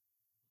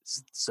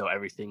 So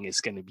everything is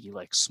going to be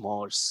like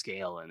smaller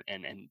scale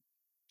and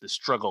the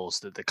struggles,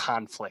 the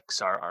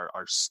conflicts are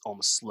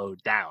almost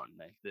slowed down.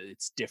 Like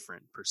it's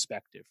different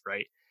perspective,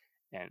 right?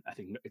 And I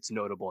think it's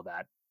notable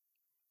that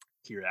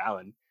Kira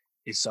Allen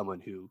is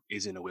someone who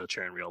is in a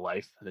wheelchair in real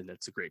life. I think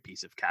that's a great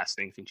piece of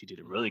casting. I think she did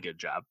a really good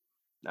job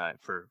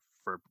for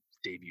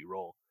debut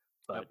role.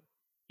 But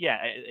yeah,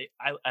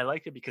 I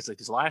like it because like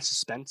there's a lot of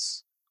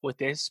suspense with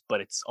this, but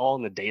it's all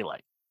in the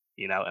daylight,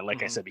 And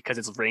like I said, because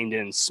it's reined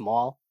in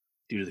small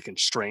due to the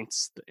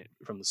constraints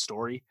from the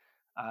story,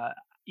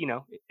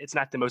 it's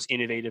not the most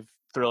innovative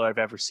thriller I've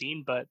ever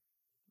seen, but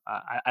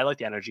I like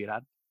the energy it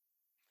had.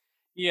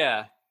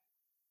 Yeah,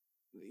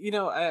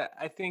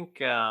 I think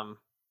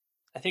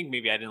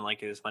maybe I didn't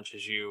like it as much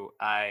as you.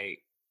 I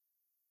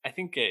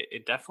think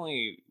it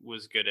definitely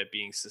was good at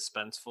being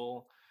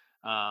suspenseful,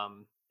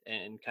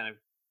 and kind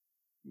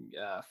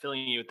of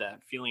filling you with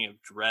that feeling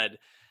of dread.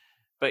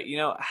 But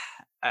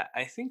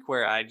I think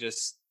where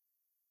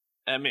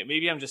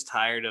maybe I'm just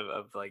tired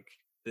of like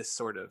this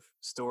sort of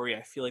story.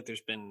 I feel like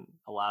there's been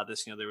a lot of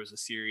this. There was a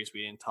series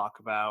we didn't talk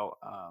about.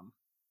 God,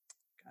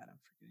 I'm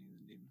forgetting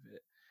the name of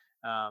it.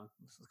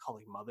 This is called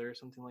like Mother or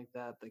something like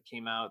that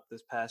came out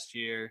this past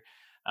year,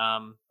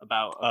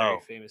 about a very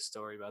famous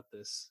story about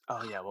this.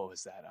 Oh yeah, what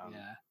was that?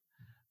 Yeah,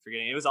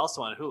 forgetting. It was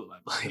also on Hulu, I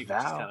believe, which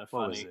is kind of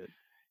funny. What was it?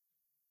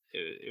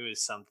 It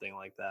was something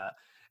like that.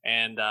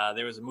 And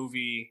there was a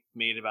movie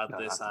made about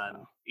this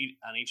on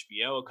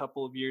HBO a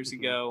couple of years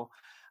ago.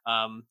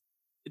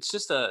 It's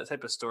just a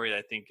type of story that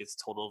I think gets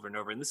told over and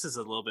over. And this is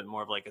a little bit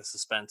more of like a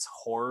suspense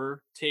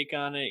horror take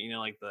on it,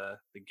 like the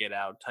Get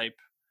Out type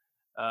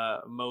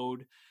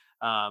mode.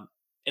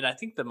 And I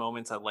think the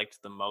moments I liked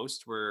the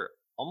most were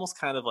almost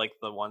kind of like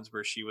the ones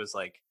where she was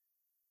like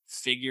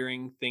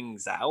figuring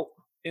things out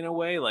in a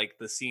way, like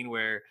the scene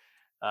where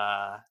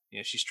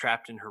she's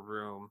trapped in her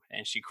room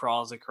and she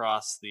crawls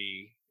across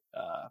the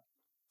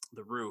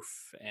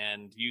roof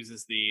and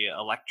uses the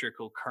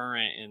electrical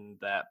current in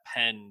that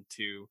pen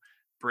to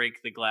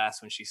break the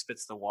glass when she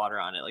spits the water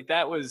on it. Like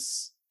that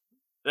was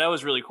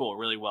really cool,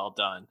 really well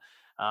done.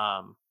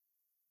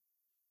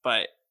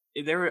 But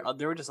there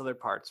were just other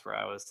parts where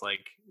I was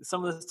like,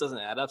 some of this doesn't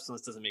add up, some of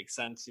this doesn't make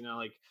sense.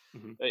 Like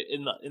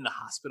in the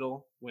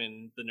hospital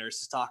when the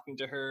nurse is talking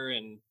to her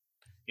and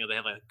they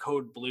have like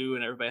code blue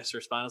and everybody has to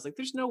respond. I was like,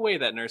 there's no way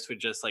that nurse would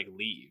just like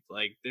leave.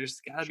 Like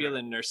there's gotta be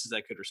other nurses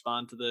that could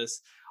respond to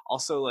this.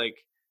 Also,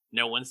 like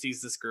no one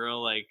sees this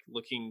girl like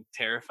looking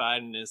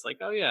terrified and is like,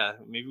 oh yeah,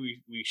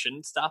 maybe we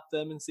shouldn't stop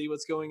them and see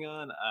what's going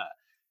on.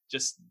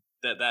 Just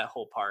that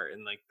whole part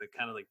and like the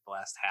kind of like the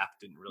last half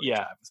didn't really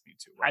drive with me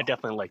too well. I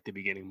definitely liked the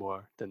beginning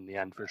more than the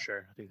end for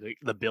sure. I think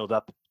the build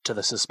up to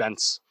the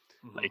suspense,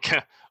 like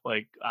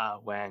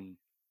when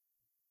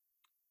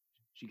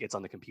she gets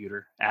on the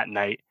computer at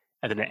night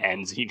and then it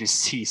ends and you just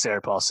see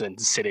Sarah Paulson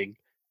sitting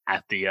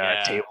at the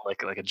table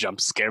like a jump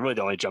scare. Really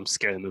the only jump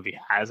scare the movie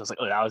has. I was like,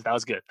 oh, that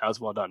was good. That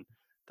was well done.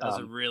 That was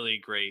a really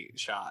great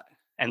shot.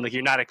 and like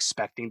you're not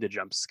expecting the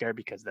jump scare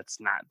because that's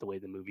not the way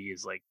the movie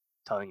is like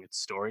telling its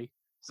story.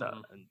 So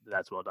and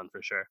that's well done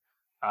for sure.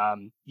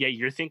 Yeah,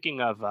 you're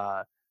thinking of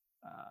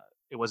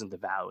it wasn't The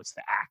Vow, it's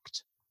The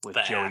Act with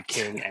The Joey Act.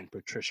 King and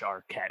Patricia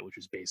Arquette, which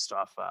was based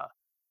off a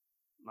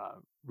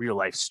real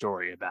life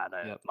story about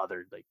a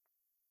mother like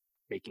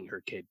making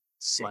her kid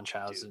sick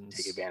to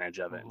take advantage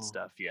of it and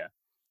stuff.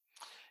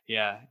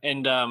 Yeah,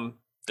 and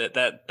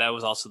that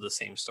was also the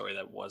same story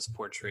that was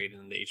portrayed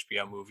in the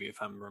HBO movie,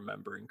 if I'm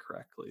remembering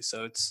correctly.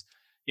 So it's,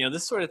 you know,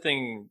 this sort of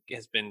thing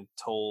has been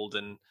told,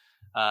 and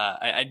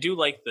I do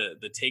like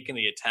the take and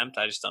the attempt.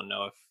 I just don't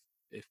know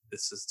if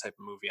this is the type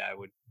of movie I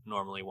would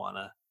normally want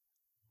to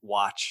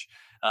watch.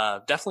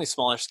 Definitely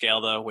smaller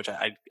scale though, which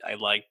I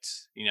liked.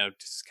 You know,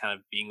 just kind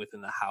of being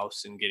within the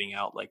house and getting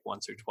out like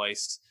once or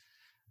twice.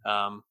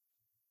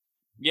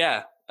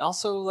 Yeah.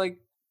 Also, like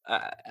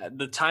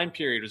the time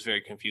period was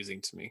very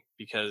confusing to me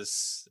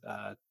because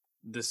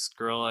this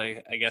girl,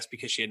 I guess,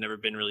 because she had never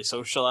been really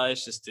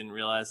socialized, just didn't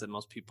realize that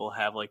most people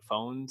have like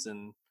phones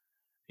and,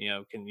 you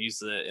know, can use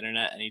the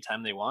internet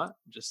anytime they want.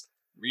 Just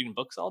reading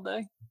books all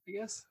day, I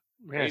guess.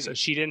 Yeah, so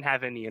she didn't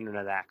have any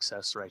internet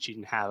access, right? She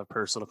didn't have a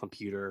personal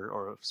computer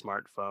or a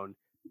smartphone.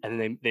 And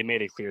then they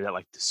made it clear that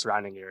like the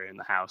surrounding area in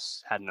the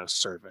house had no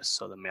service,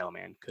 so the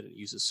mailman couldn't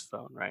use his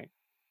phone, right?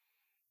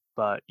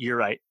 But you're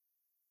right.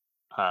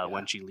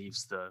 When she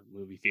leaves the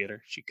movie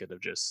theater, she could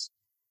have just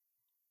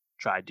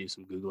tried to do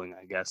some Googling,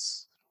 I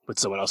guess, with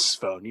someone else's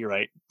phone. You're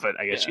right, but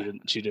I guess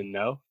she didn't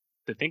know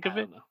to think of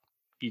it.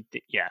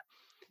 Yeah.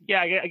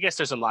 I guess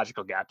there's some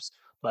logical gaps,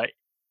 but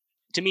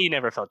to me, it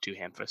never felt too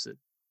ham-fisted.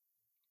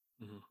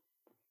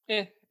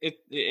 Yeah,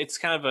 it's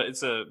kind of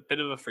it's a bit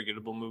of a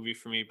forgettable movie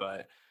for me,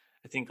 but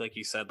I think, like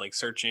you said, like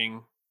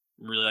Searching,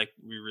 we really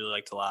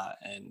liked a lot,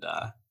 and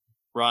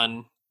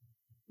Run,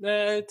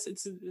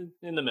 it's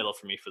in the middle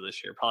for me for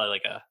this year. Probably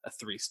like a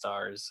 3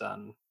 stars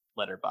on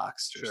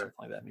Letterboxd or something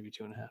like that, maybe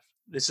 2.5.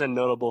 This is a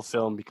notable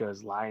film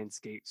because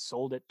Lionsgate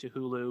sold it to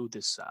Hulu.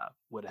 This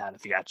would have had a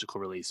theatrical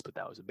release, but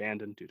that was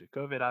abandoned due to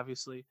COVID,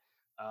 obviously.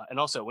 And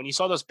also, when you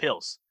saw those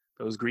pills,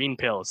 those green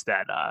pills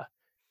that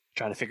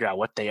trying to figure out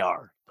what they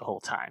are the whole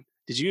time,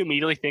 did you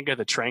immediately think of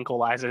the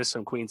tranquilizers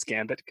from Queen's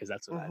Gambit? Because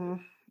that's what I did.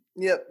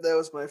 Yep, that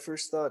was my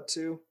first thought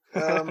too.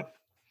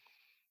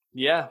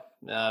 Yeah,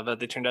 but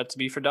they turned out to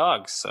be for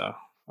dogs,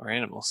 or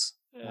animals.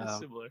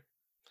 Similar.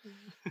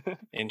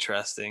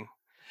 Interesting.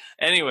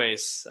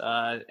 Anyways,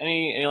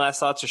 any last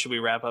thoughts, or should we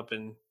wrap up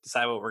and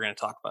decide what we're going to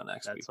talk about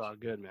next week? That's all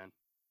good, man.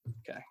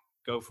 Okay,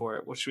 go for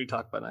it. What should we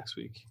talk about next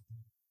week?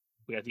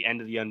 We got the end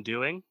of The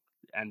Undoing,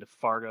 the end of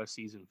Fargo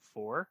season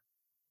 4,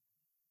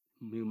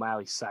 new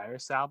Miley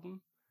Cyrus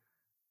album,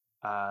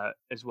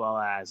 as well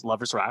as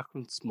Lovers Rock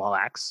and Small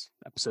Axe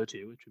episode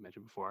 2, which we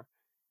mentioned before,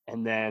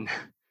 and then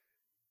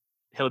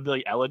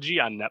Hillbilly Elegy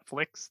on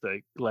Netflix,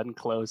 the Glenn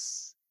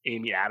Close,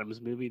 Amy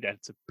Adams movie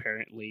that's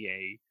apparently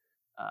a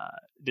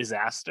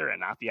disaster and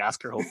not the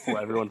Oscar hopeful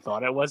everyone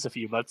thought it was a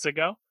few months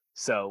ago.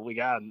 So we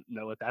gotta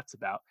know what that's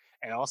about.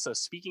 And also,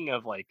 speaking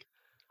of like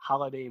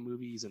holiday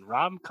movies and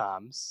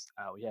rom-coms,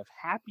 we have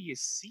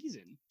Happiest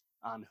Season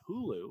on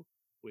Hulu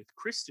with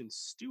Kristen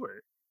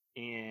Stewart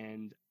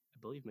and I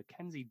believe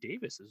Mackenzie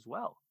Davis as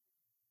well.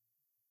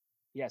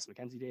 Yes,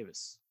 Mackenzie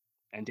Davis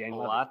and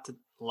Daniel. A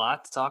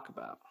lot to talk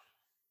about.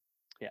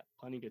 Yeah,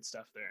 plenty of good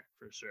stuff there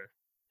for sure.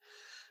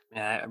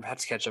 Yeah, I had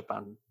to catch up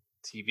on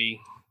TV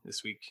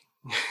this week.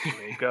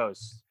 There it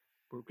goes.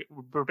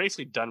 We're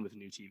basically done with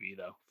new TV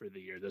though for the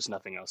year. There's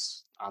nothing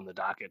else on the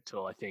docket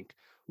till I think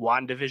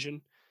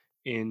WandaVision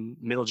in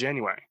middle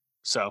January.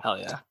 So hell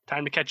yeah,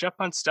 time to catch up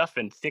on stuff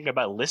and think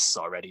about lists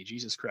already.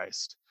 Jesus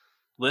Christ,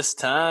 list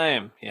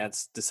time. Yeah,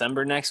 it's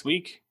December next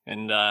week,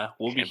 and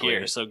we'll be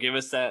here. So give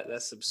us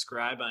that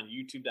subscribe on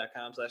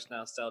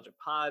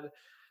YouTube.com/nostalgiapod,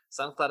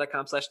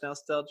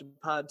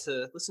 SoundCloud.com/nostalgiapod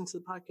to listen to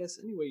the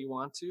podcast any way you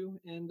want to,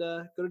 and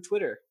go to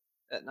Twitter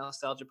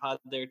 @nostalgiapod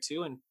there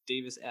too, and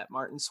Davis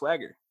 @Martin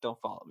Swagger. Don't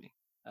follow me.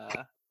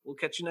 We'll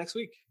catch you next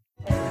week.